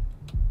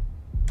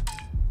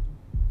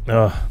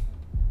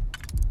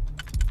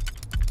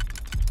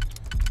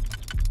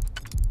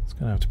 It's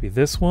gonna have to be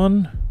this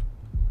one.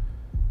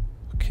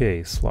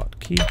 Okay, slot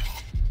key.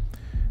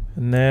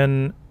 And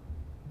then...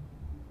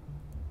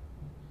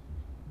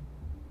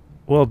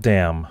 Well,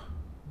 damn.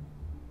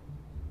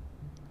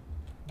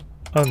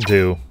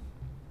 Undo.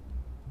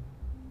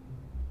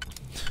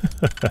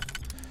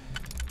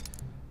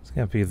 It's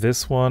gonna be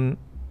this one.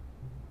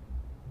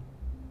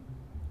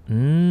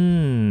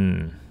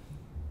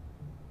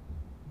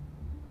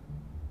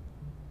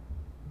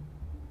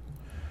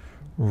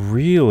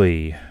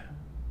 Really?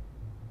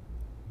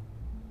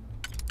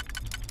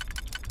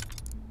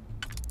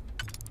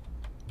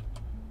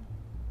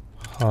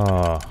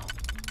 Huh.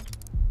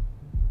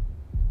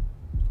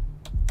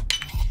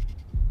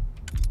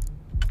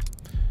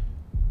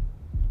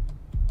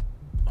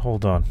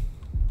 Hold on.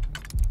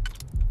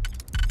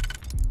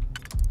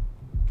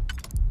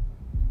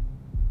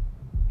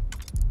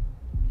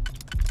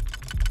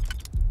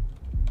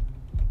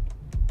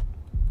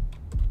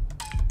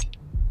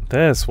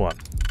 This one.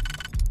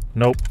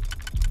 Nope.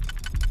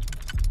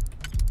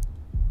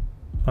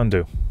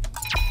 Undo.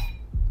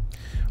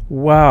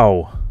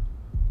 Wow.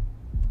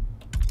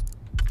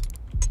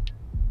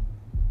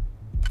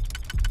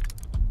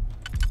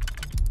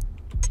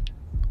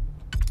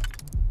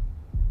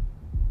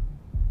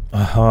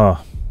 Uh-huh.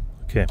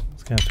 Okay,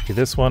 it's gonna have to be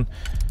this one.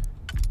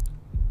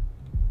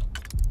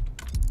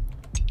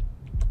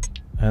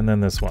 And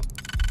then this one.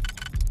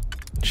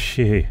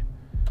 Gee.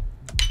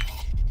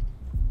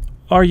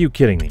 Are you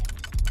kidding me?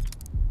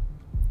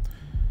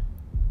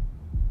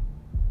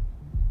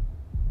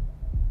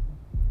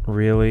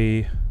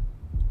 Really?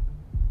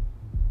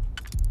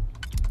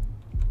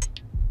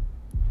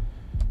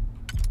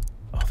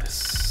 Oh,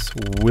 this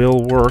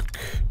will work.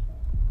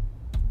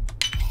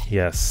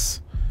 Yes.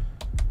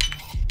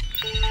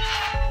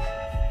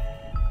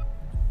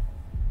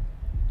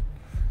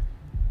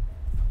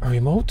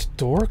 Remote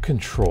door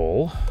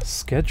control,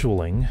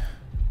 scheduling.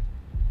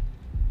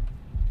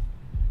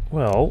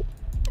 Well,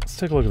 let's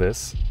take a look at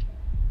this.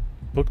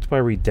 Booked by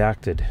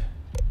redacted.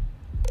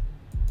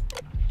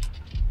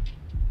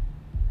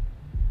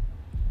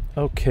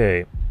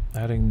 Okay,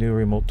 adding new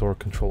remote door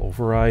control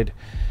override.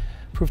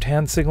 Approved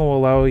hand signal will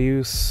allow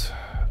use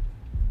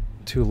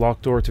to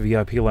lock door to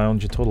VIP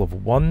lounge a total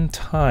of 1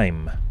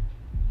 time.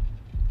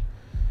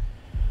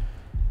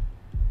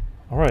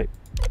 Alright.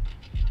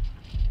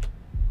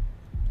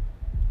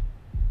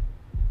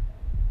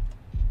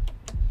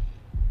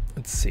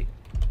 Let's see.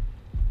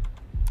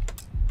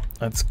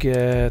 Let's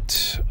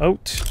get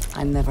out.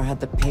 I never had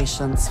the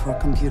patience for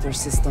computer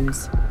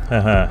systems.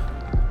 Haha.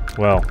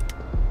 Well.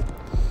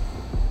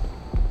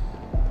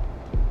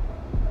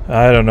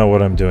 I don't know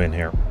what I'm doing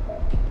here.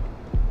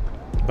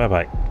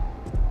 Bye-bye.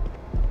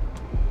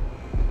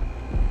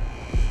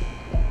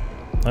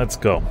 Let's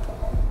go.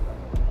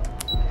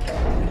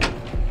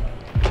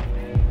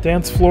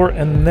 Dance floor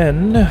and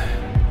then...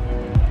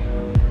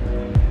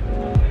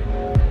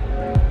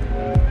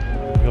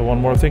 got one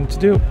more thing to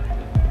do.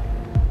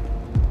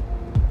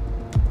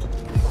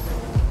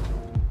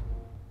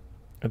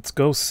 Let's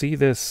go see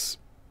this.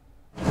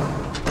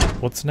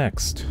 What's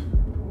next?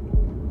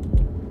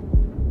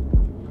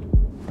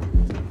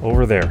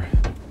 Over there.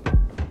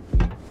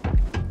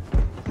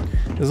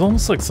 It's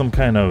almost like some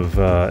kind of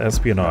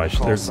espionage.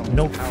 There's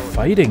no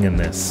fighting in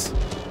this.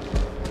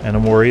 And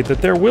I'm worried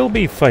that there will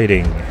be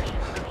fighting.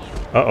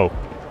 Uh-oh.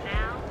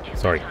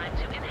 Sorry.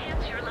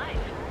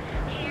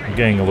 I'm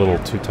getting a little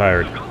too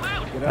tired.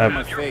 Get out of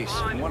my face.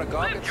 If you want to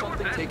gawk at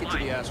something, take it to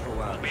the Astral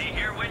Lounge.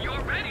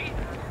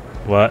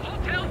 What?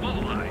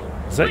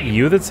 Is that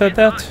you that said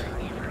that?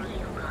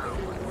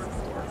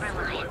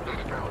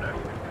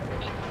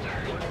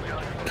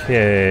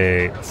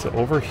 Okay, so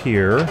over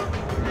here.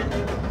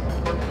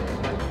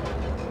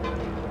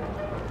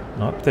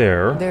 Not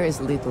there. There is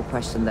little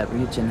question that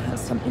Ryujin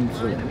has some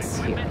influence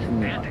here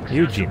in New York.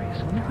 Eugene.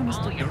 I wonder how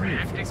Mr.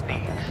 Barry feels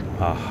about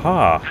that.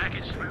 Aha.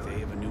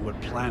 They even knew what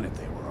planet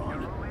they were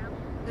on.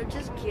 They're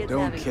just kids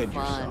Don't having kid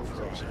fun. yourself,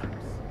 Rosa.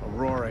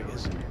 Aurora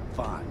isn't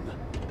fun.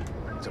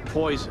 It's a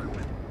poison,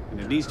 and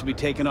it needs to be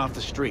taken off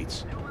the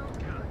streets.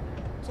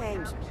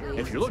 James, please.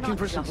 If you're it's looking not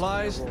for just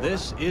supplies, Aurora.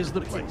 this is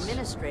the Its place.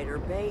 Administrator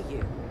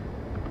Bayou.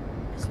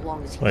 As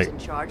long as he's Wait. in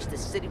charge, the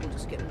city will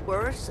just get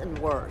worse and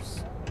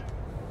worse.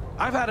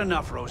 I've had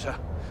enough, Rosa.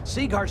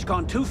 Siegart's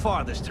gone too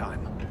far this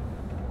time.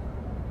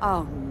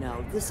 Oh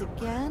no, this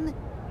again?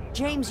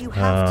 James, you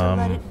have to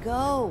let it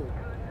go.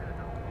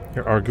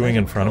 You're arguing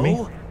in front of me?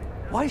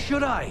 Why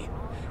should I?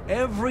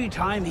 Every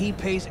time he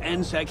pays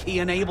NSEC, he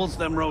enables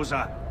them,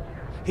 Rosa.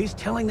 He's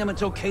telling them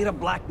it's okay to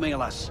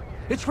blackmail us.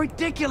 It's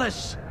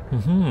ridiculous.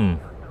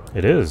 Mm-hmm.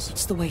 It is.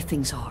 It's the way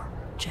things are,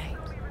 James.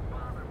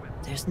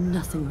 There's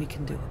nothing we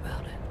can do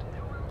about it.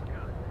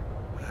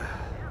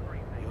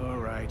 You're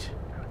right.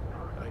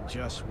 I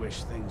just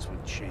wish things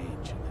would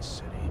change in this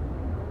city.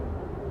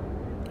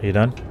 Are you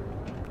done?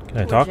 Can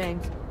I Poor talk?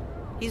 James.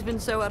 He's been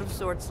so out of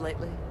sorts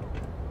lately.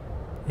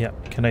 Yeah,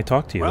 can I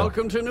talk to you?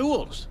 Welcome to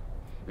Newell's.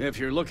 If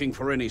you're looking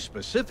for any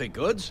specific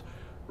goods,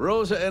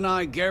 Rosa and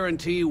I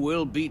guarantee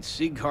we'll beat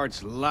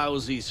Sieghart's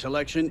lousy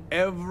selection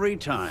every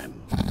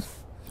time.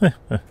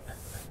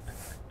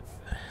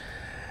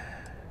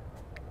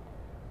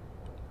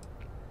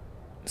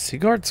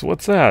 Siegart's?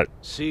 What's that?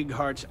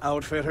 Sieghart's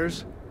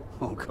Outfitters?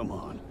 Oh, come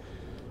on.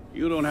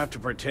 You don't have to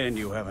pretend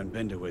you haven't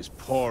been to his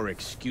poor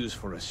excuse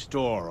for a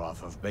store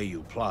off of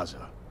Bayou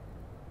Plaza.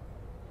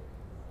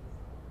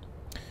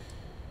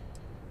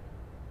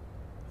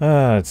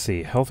 Let's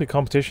see. Healthy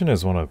competition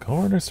is one of the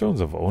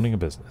cornerstones of owning a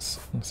business.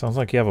 Sounds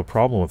like you have a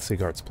problem with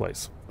Siegart's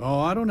place.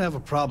 Oh, I don't have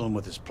a problem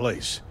with his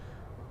place.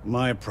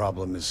 My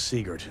problem is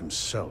Siegert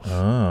himself.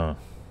 Ah.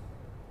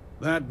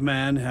 That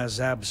man has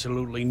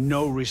absolutely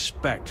no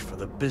respect for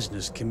the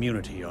business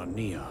community on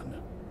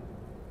Neon.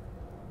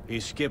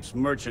 He skips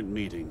merchant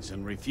meetings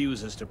and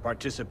refuses to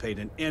participate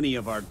in any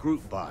of our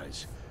group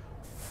buys.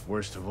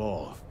 Worst of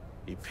all,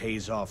 he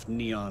pays off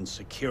Neon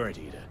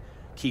security to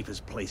keep his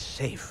place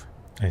safe.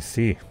 I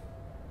see.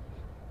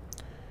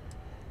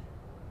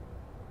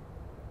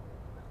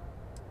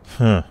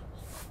 Huh.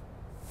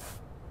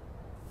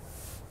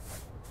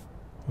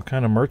 What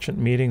kind of merchant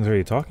meetings are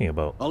you talking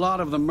about? A lot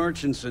of the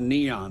merchants in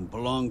Neon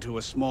belong to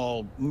a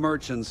small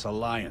merchants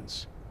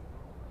alliance.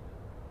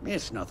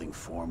 It's nothing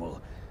formal.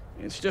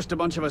 It's just a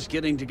bunch of us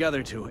getting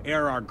together to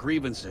air our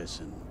grievances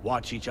and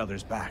watch each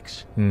other's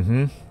backs.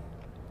 Mm-hmm.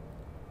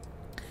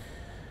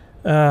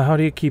 How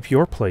do you keep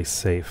your place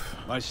safe?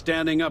 By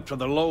standing up to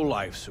the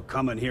lowlifes who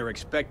come in here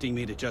expecting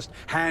me to just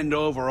hand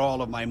over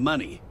all of my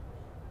money.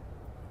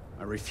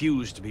 I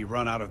refuse to be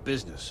run out of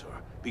business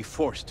or be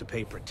forced to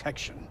pay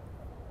protection.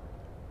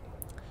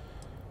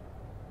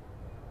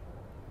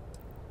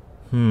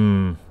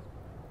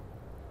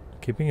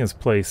 Keeping his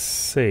place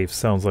safe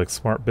sounds like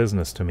smart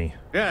business to me.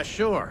 Yeah,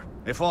 sure.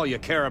 If all you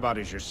care about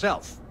is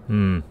yourself.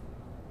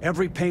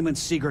 Every payment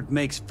Siegert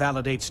makes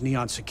validates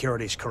Neon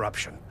Security's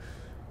corruption.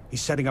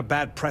 He's setting a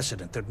bad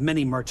precedent that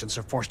many merchants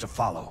are forced to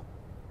follow.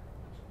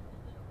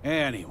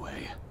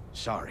 Anyway,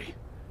 sorry.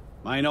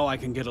 I know I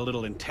can get a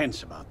little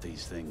intense about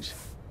these things.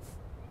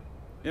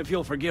 If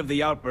you'll forgive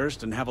the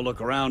outburst and have a look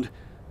around,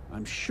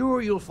 I'm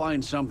sure you'll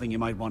find something you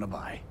might want to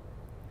buy.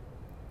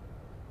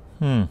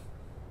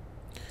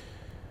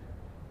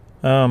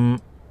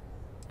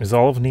 Is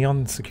all of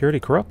Neon Security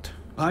corrupt?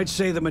 I'd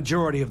say the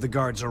majority of the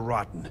guards are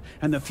rotten,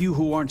 and the few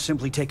who aren't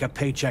simply take a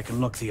paycheck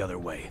and look the other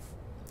way.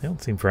 They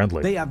don't seem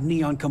friendly. They have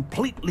Neon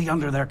completely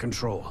under their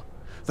control.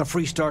 The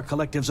Freestar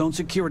Collective's own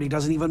security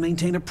doesn't even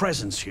maintain a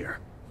presence here.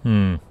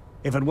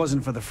 If it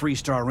wasn't for the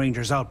Freestar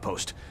Rangers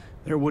outpost,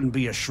 there wouldn't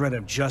be a shred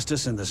of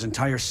justice in this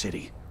entire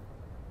city.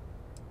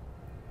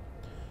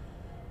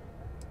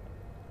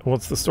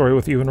 What's the story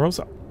with you and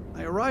Rosa?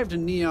 I arrived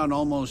in Neon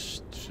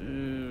almost,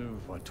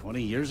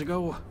 20 years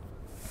ago?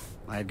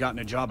 I had gotten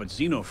a job at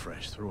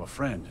Xenofresh through a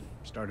friend and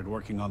started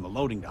working on the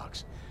loading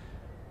docks.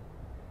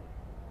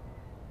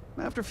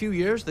 After a few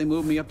years, they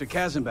moved me up to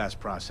Kazanbass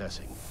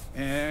processing,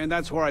 and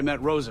that's where I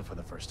met Rosa for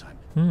the first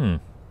time.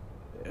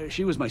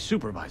 She was my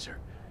supervisor,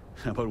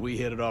 but we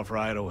hit it off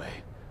right away.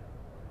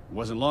 It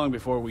wasn't long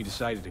before we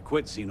decided to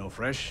quit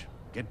Xenofresh,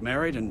 get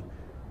married, and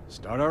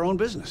start our own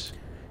business.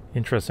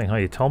 Interesting how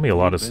you tell me a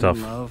lot of Been stuff.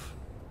 in love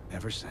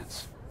ever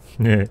since.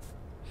 You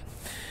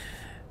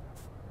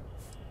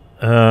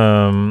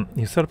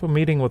set up a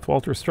meeting with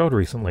Walter Strode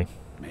recently.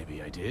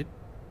 Maybe I did.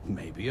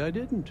 Maybe I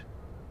didn't.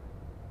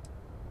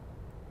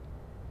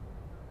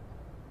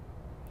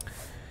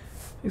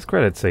 These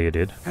credits say you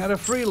did. Had a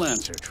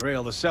freelancer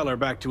trail the seller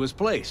back to his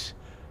place.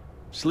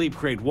 Sleep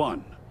Crate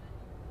 1.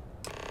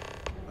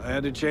 I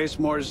had to chase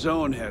more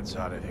zone heads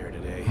out of here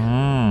today.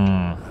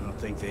 I don't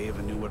think they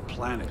even knew what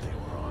planet they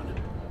were on.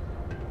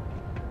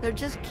 They're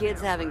just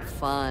kids having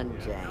fun,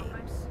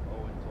 James.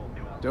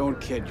 Don't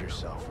kid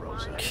yourself,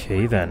 Rosa.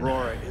 Okay then.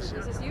 Aurora is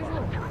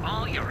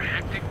All your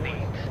hectic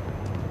needs.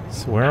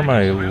 So where am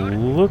I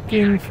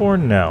looking for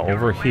now?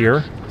 Over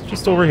here? It's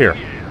just over here.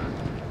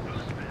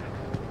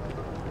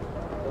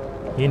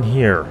 In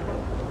here.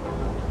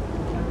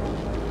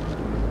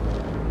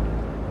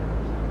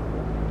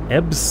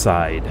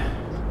 Ebbside.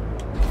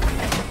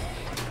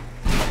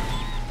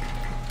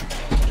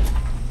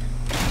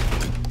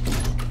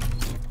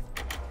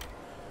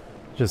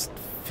 Just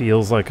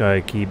feels like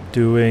I keep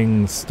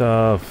doing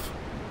stuff.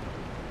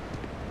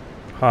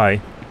 Hi.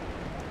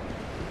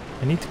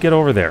 I need to get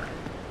over there.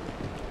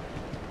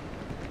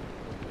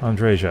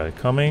 Andreja,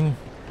 coming.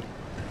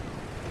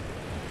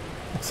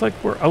 Looks like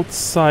we're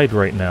outside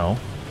right now.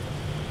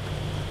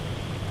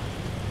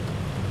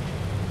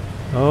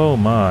 Oh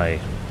my.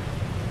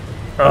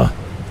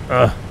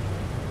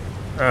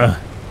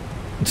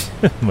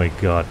 My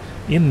god.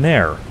 In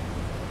there.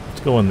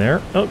 Let's go in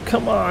there. Oh,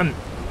 come on.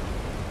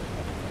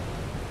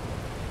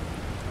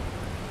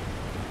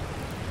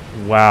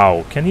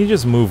 Wow. Can you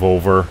just move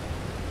over?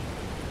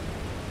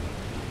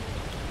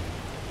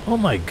 Oh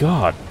my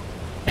god.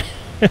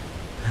 I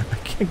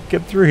can't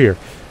get through here.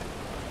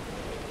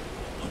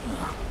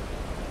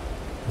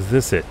 Is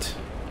this it?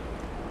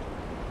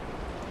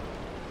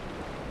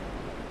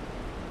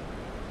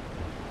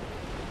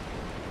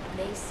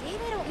 They say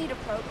they don't need a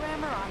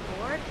programmer on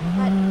board,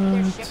 but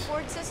their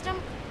shipboard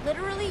system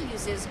literally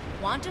uses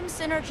Quantum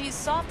Synergy's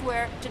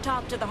software to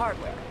talk to the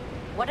hardware.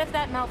 What if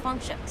that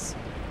malfunctions?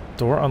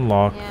 Door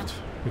unlocked. Yeah.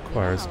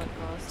 Requires... You know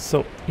how it goes.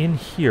 So, in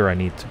here I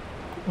need to...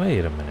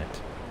 Wait a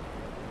minute.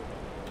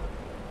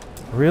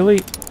 Really?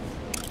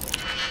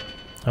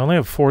 I only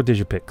have 4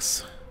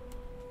 digipicks.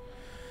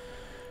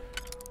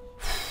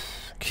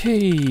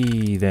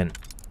 Okay, then.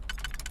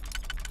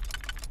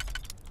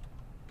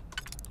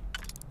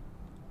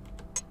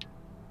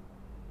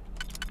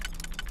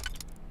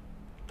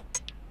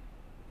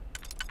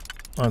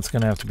 Oh, it's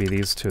gonna have to be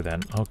these 2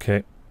 then.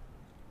 Okay.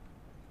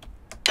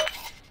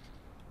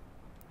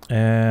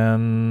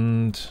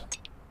 And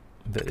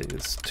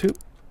these 2.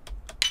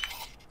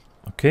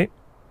 Okay.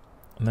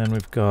 And then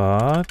we've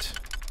got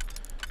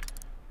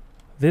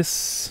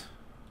this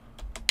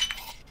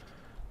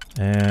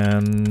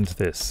and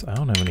this. I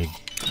don't have any.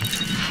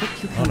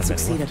 Hope you can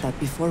succeed at that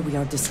before we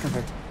are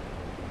discovered.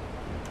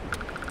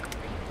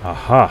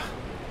 Aha.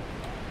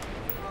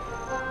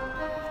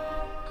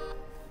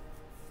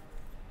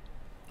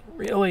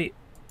 Really?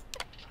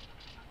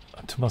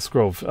 To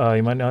Musgrove,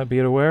 you might not be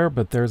aware,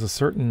 but there's a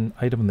certain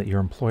item that your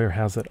employer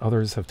has that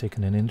others have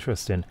taken an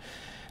interest in.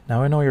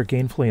 Now I know you're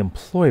gainfully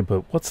employed,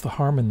 but what's the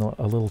harm in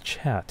a little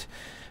chat?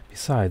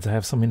 Besides, I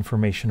have some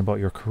information about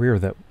your career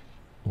that,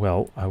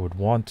 well, I would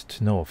want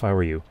to know if I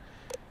were you.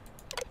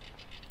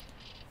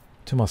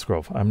 To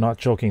Musgrove, I'm not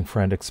joking,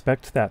 friend.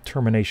 Expect that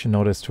termination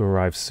notice to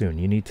arrive soon.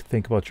 You need to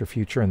think about your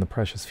future and the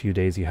precious few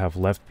days you have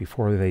left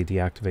before they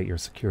deactivate your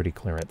security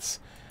clearance.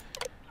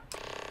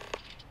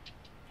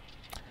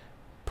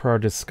 Per our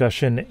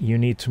discussion, you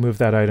need to move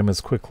that item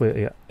as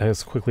quickly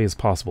as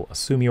possible.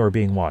 Assume you are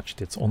being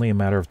watched. It's only a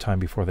matter of time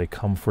before they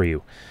come for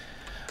you.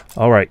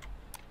 Alright.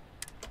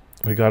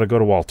 We gotta go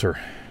to Walter.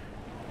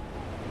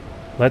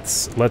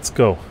 Let's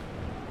go.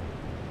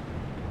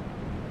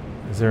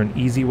 Is there an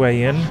easy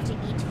way in? I have to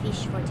eat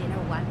fish for dinner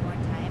one more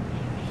time.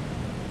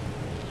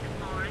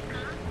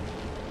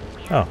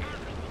 Oh.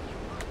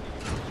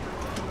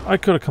 I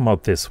could have come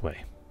out this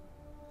way.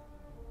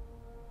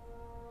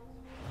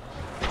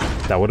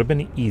 That would have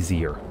been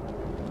easier.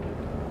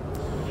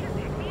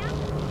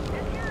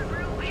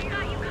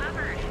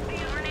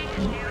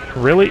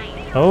 Really?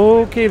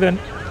 Okay then.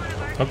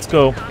 Let's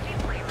go.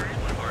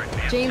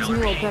 James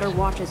Newell better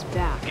watch his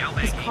back.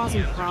 He's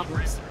causing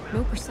problems.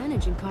 No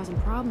percentage in causing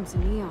problems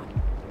in Neon.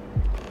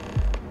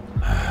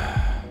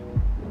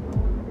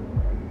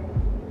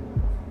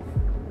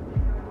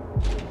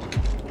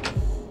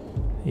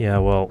 Yeah,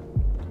 well,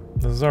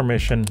 this is our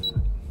mission.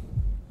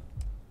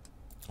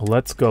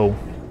 Let's go.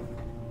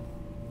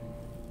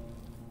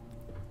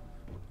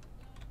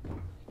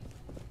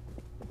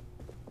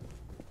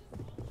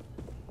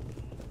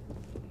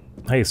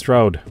 Hey,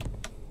 Stroud.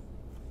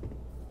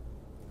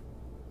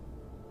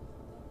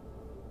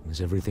 Is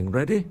everything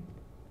ready?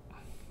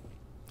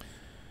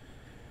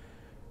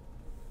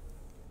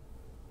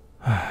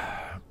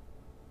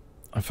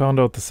 I found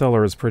out the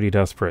seller is pretty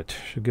desperate.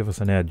 Should give us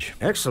an edge.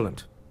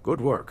 Excellent.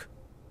 Good work.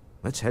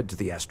 Let's head to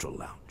the Astral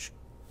Lounge.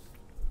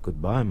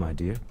 Goodbye, my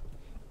dear.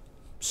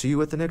 See you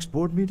at the next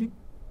board meeting?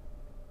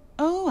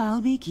 Oh,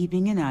 I'll be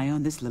keeping an eye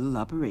on this little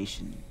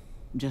operation,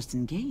 just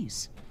in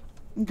case.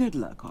 Good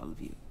luck, all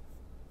of you.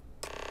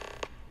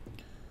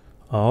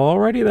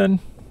 Alrighty then.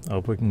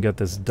 Hope we can get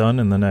this done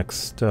in the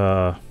next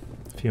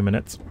few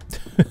minutes.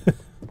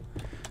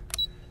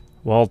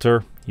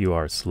 Walter, you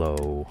are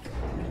slow.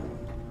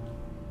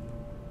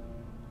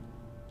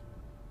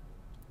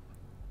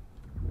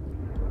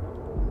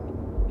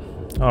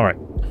 Alright.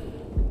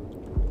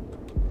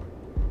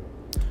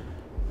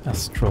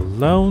 Astral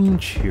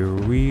Lounge, here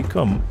we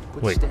come.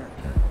 Wait,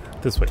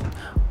 this way.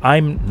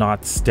 I'm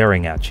not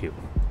staring at you.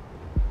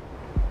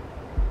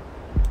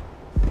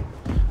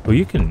 Oh,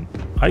 you can...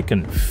 I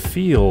can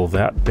feel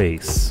that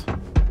bass.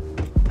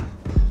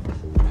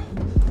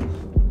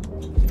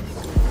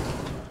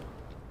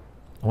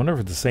 I wonder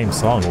if it's the same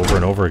song over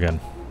and over again.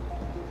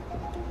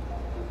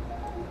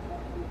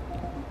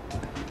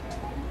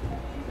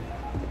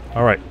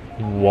 Alright,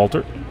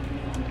 Walter.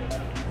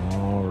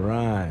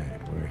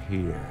 Alright, we're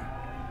here.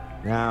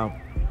 Now,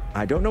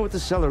 I don't know what the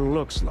cellar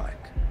looks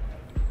like,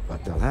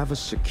 but they'll have a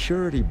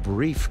security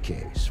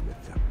briefcase with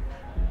them.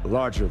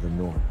 Larger than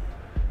normal.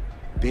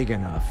 Big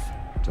enough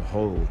to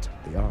hold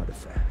the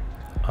artifact.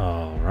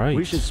 Alright.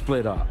 We should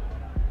split up.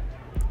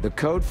 The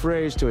code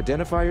phrase to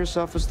identify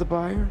yourself as the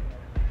buyer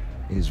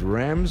is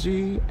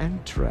Ramsey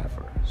and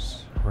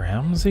Travers.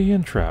 Ramsey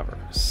and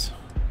Travers.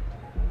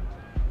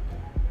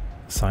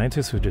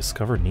 Scientists who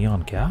discovered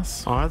neon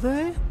gas? Are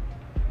they?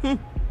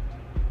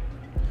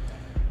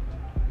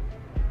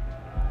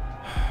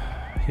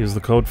 Use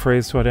the code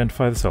phrase to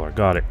identify the seller.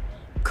 Got it.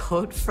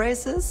 Code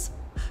phrases?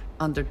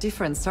 Under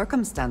different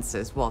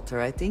circumstances,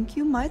 Walter, I think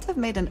you might have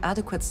made an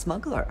adequate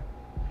smuggler.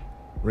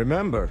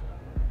 Remember,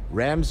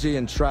 Ramsey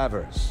and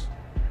Travers.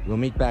 We'll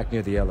meet back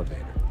near the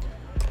elevator.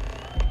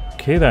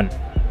 Okay then.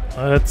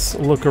 Let's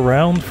look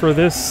around for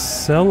this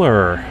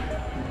cellar.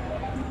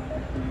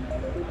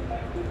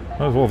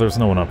 Oh, well, there's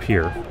no one up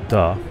here.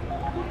 Duh.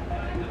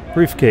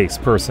 Briefcase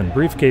person.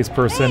 Briefcase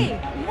person.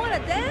 Hey, you wanna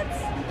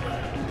dance?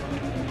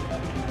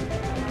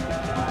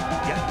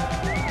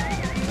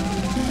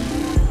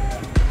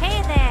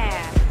 Hey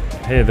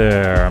there. Hey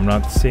there. I'm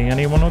not seeing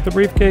anyone with a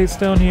briefcase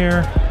down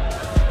here.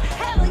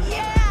 Hell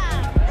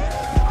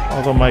yeah!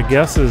 Although my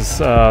guess is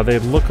they'd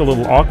look a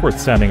little awkward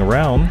standing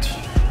around.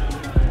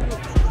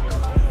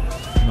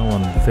 No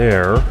one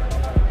there.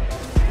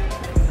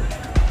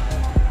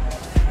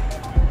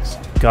 It's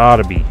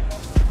gotta be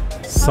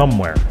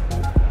somewhere.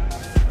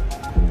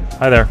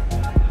 Hi there.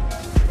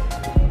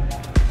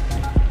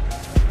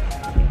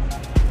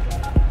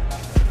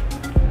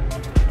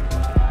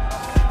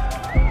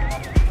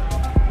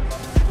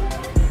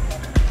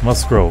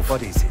 Musgrove.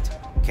 What is it?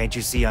 Can't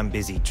you see I'm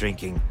busy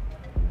drinking?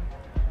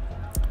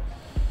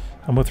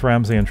 I'm with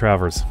Ramsey and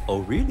Travers.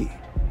 Oh, really?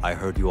 I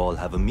heard you all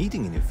have a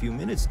meeting in a few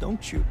minutes,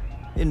 don't you?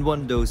 In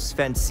one of those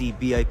fancy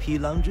VIP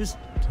lounges?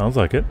 Sounds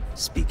like it.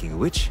 Speaking of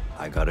which,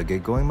 I gotta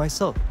get going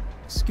myself.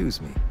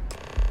 Excuse me.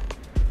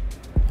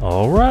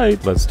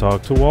 Alright, let's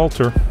talk to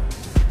Walter.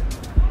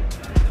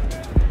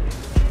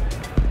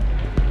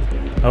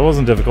 That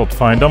wasn't difficult to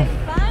find him.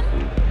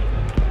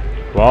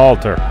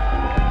 Walter.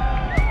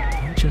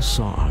 I just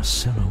saw our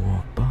seller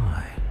walk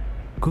by.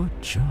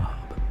 Good job.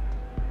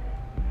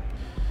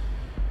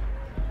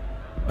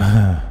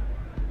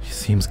 She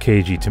seems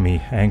cagey to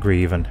me,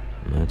 angry even.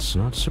 That's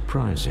not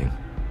surprising.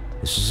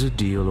 This is a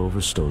deal over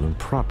stolen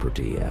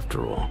property,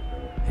 after all.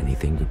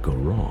 Anything could go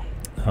wrong.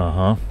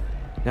 Uh-huh.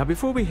 Now,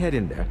 before we head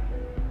in there,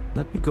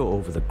 let me go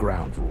over the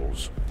ground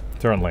rules.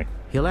 Certainly.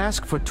 He'll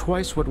ask for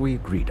twice what we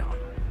agreed on.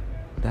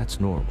 That's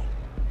normal.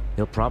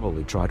 He'll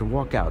probably try to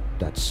walk out.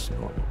 That's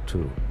normal,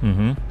 too.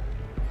 Mm-hmm.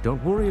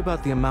 Don't worry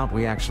about the amount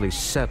we actually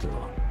settle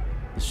on.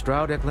 The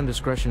Stroud-Eklund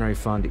Discretionary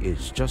Fund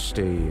is just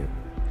a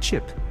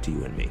chip to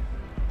you and me.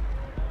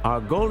 Our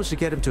goal is to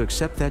get him to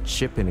accept that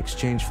chip in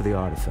exchange for the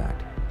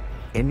artifact.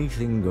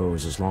 Anything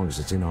goes as long as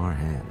it's in our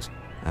hands,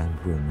 and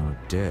we're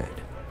not dead.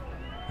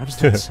 How does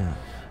that sound?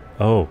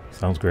 Oh,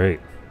 sounds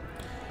great.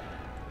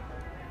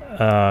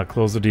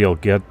 Close the deal.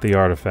 Get the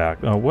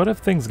artifact. What if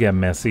things get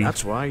messy?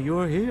 That's why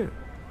you're here.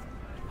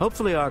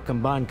 Hopefully our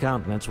combined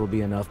countenance will be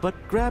enough, but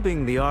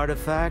grabbing the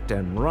artifact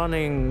and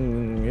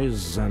running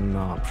is an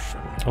option.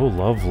 Oh,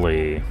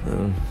 lovely.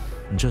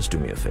 Just do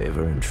me a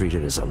favor and treat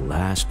it as a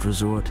last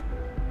resort.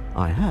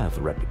 I have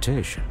a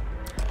reputation.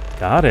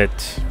 Got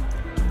it.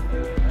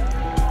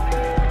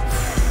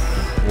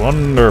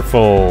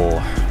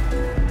 Wonderful.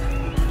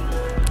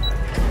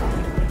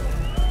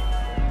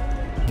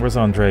 Where's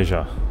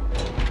Andreja?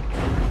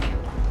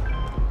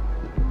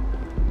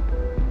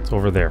 It's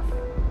over there.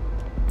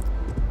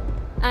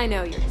 I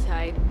know your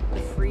type. The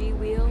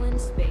freewheel and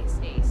space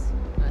ace.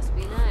 Must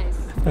be nice.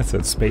 I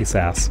said space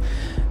ass.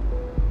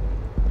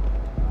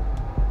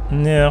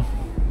 Yeah.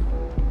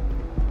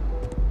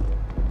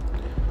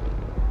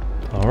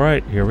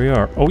 Alright, here we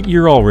are. Oh,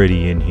 you're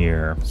already in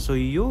here. So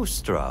you're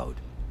Stroud.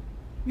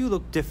 You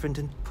look different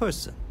in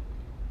person.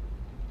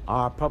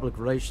 Our public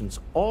relations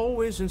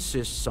always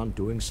insists on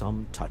doing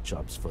some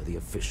touch-ups for the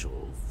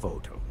official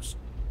photos.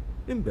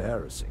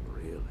 Embarrassing,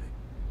 really.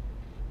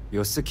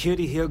 Your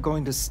security here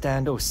going to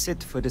stand or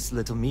sit for this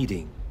little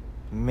meeting?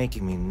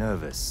 Making me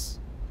nervous.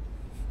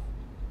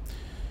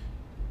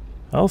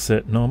 I'll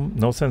sit.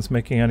 No sense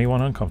making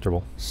anyone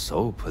uncomfortable.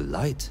 So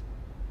polite.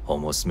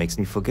 Almost makes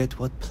me forget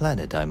what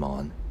planet I'm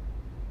on.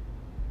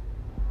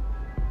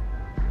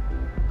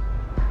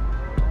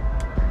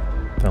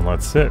 Then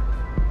let's sit.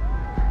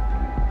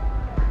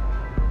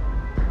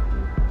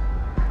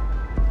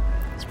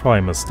 It's probably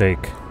a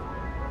mistake.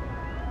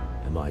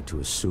 Am I to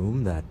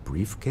assume that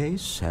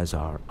briefcase has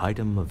our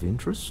item of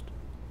interest?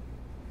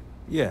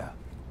 Yeah,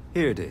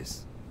 here it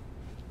is.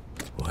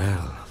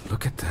 Well,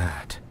 look at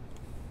that.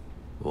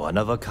 One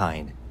of a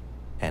kind,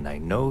 and I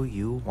know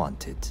you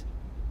want it.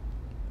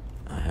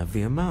 I have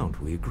the amount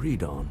we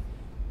agreed on.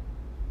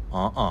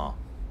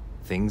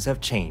 Things have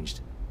changed.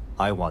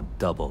 I want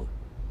double.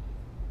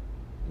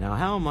 Now,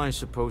 how am I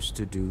supposed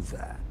to do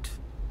that?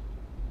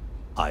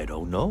 I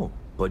don't know,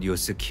 but your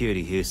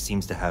security here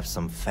seems to have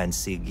some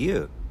fancy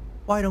gear.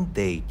 Why don't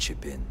they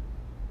chip in?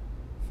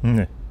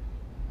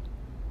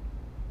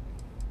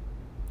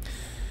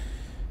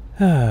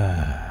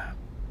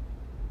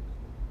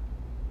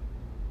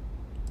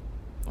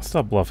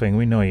 Stop bluffing.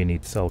 We know you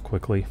need to sell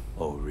quickly.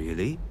 Oh,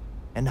 really?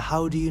 And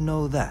how do you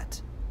know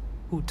that?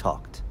 Who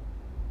talked?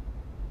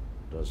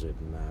 Does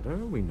it matter?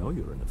 We know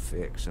you're in a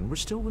fix, and we're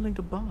still willing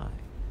to buy.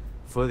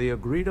 For the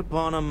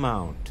agreed-upon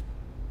amount.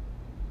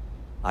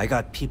 I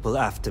got people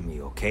after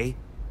me, okay?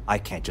 I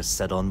can't just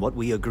settle on what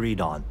we agreed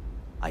on.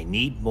 I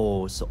need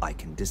more so I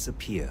can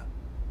disappear.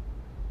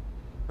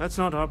 That's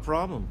not our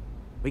problem.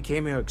 We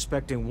came here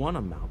expecting one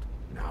amount.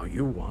 Now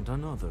you want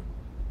another.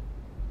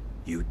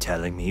 You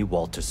telling me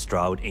Walter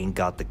Stroud ain't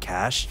got the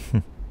cash?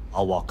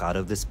 I'll walk out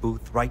of this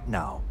booth right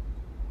now.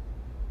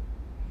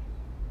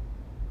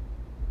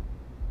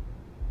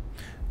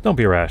 Don't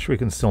be rash. We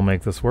can still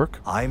make this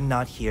work. I'm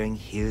not hearing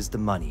here's the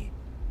money.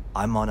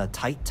 I'm on a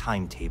tight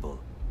timetable.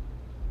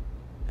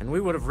 And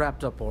we would have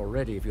wrapped up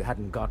already if you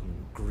hadn't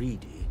gotten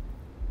greedy.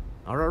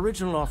 Our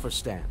original offer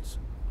stands.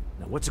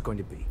 Now what's it going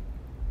to be?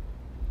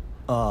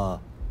 I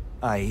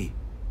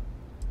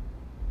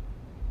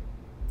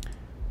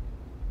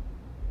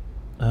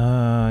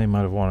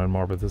might have wanted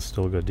more, but this is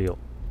still a good deal.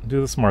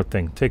 Do the smart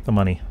thing. Take the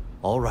money.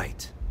 All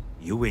right.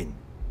 You win.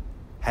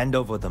 Hand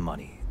over the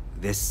money.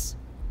 This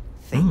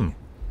thing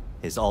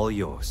is all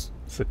yours.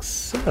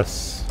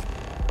 Success.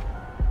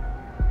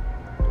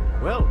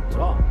 Well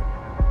done.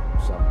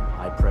 Some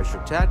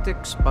high-pressure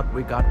tactics, but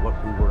we got what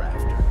we were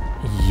after.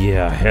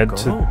 Yeah, head Go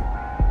to...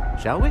 home.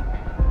 Shall we?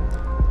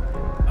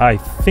 I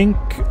think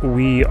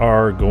we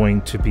are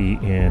going to be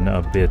in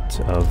a bit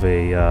of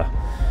a...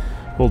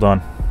 hold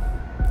on.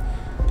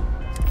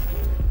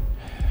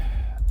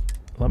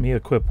 Let me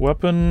equip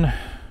weapon.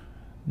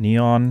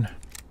 Neon.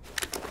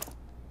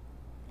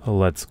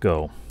 Let's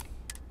go.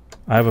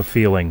 I have a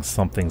feeling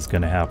something's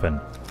gonna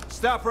happen.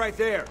 Stop right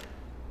there.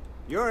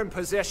 You're in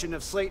possession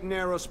of Slayton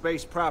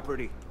Aerospace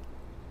property.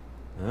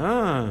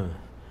 Ah.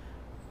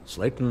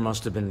 Slayton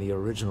must have been the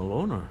original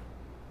owner.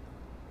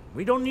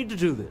 We don't need to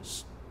do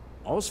this.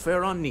 All's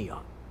fair on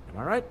Neon. Am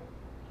I right?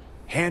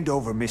 Hand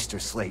over Mr.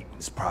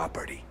 Slayton's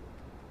property.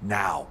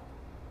 Now.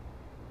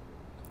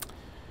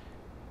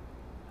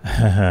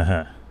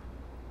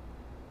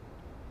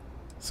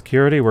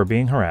 Security, we're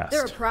being harassed.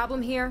 There a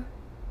problem here?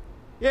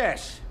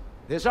 Yes.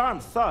 This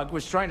armed thug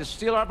was trying to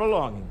steal our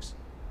belongings.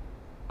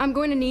 I'm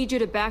going to need you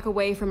to back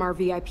away from our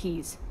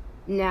VIPs.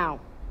 Now.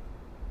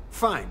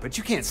 Fine, but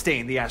you can't stay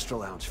in the Astral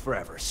Lounge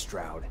forever,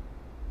 Stroud.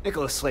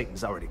 Nicholas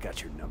Slayton's already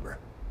got your number.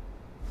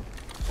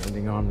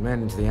 Sending armed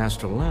men into the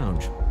Astral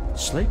Lounge.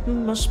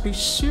 Slayton must be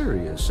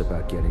serious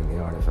about getting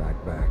the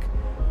artifact back.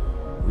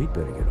 We'd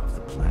better get off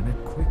the planet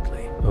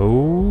quickly.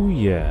 Oh,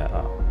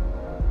 yeah.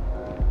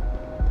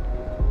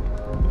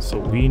 So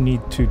we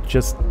need to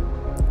just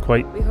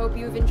quite... We hope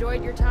you've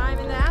enjoyed your time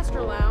in the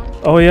Astral Lounge.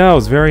 Oh yeah, it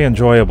was very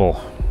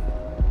enjoyable.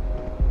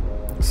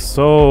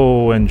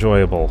 So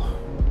enjoyable.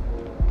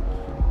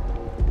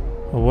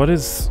 Well, what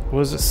does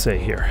it say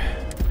here?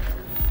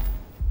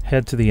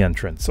 Head to the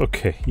entrance.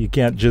 Okay, you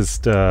can't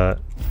just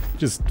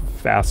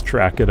fast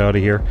track it out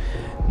of here.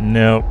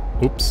 No.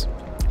 Oops.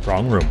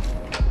 Wrong room.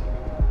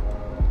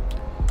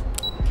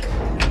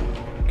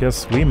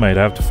 Guess we might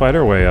have to fight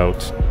our way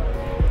out.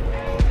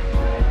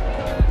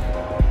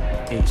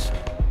 Ace.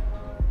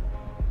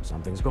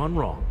 Something's gone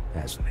wrong,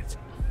 hasn't it?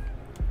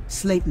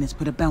 Slayton has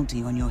put a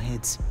bounty on your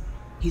heads.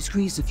 He's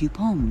greased a few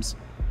palms.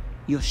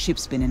 Your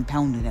ship's been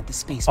impounded at the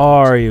spaceport.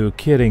 Are you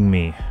kidding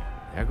me?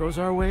 There goes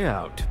our way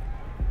out.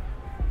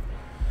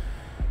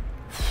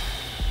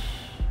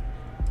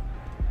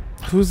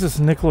 Who's this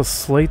Nicholas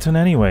Slayton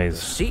anyways?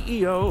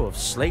 CEO of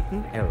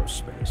Slayton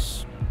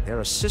Aerospace. They're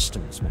a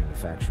systems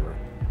manufacturer.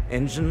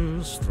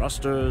 Engines,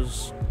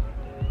 thrusters.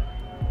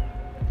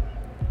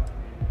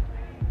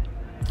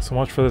 So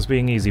much for this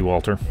being easy,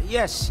 Walter.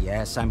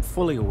 Yes, I'm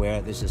fully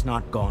aware this has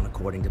not gone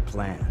according to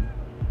plan.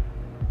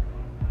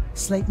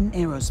 Slayton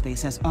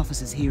Aerospace has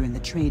offices here in the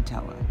trade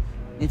tower.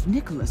 If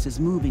Nicholas is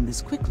moving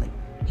this quickly,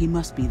 he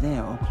must be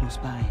there or close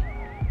by.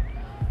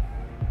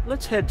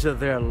 Let's head to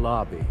their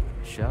lobby,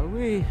 shall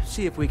we?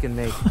 See if we can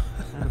make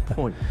an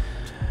appointment.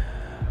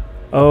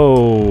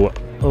 Oh,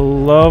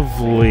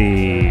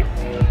 lovely.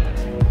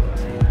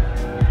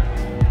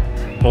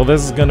 Well,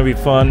 this is gonna be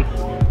fun.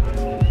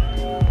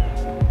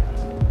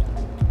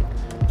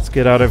 Let's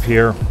get out of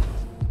here.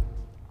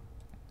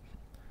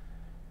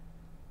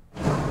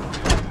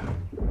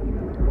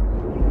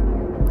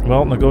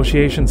 Well,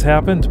 negotiations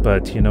happened,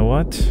 but you know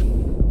what?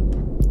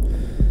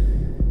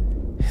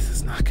 This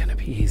is not gonna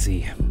be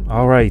easy.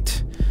 All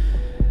right.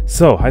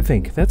 So, I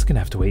think that's gonna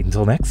have to wait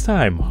until next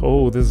time.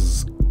 Oh, this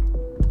is...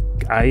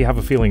 I have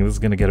a feeling this is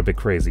gonna get a bit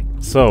crazy.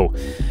 So...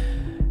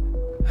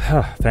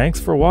 thanks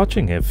for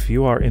watching. If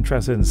you are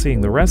interested in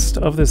seeing the rest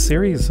of this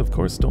series, of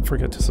course, don't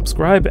forget to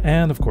subscribe,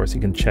 and of course you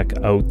can check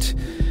out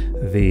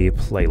the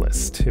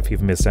playlist if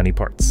you've missed any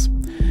parts.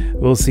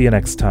 We'll see you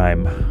next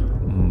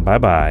time.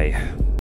 Bye-bye.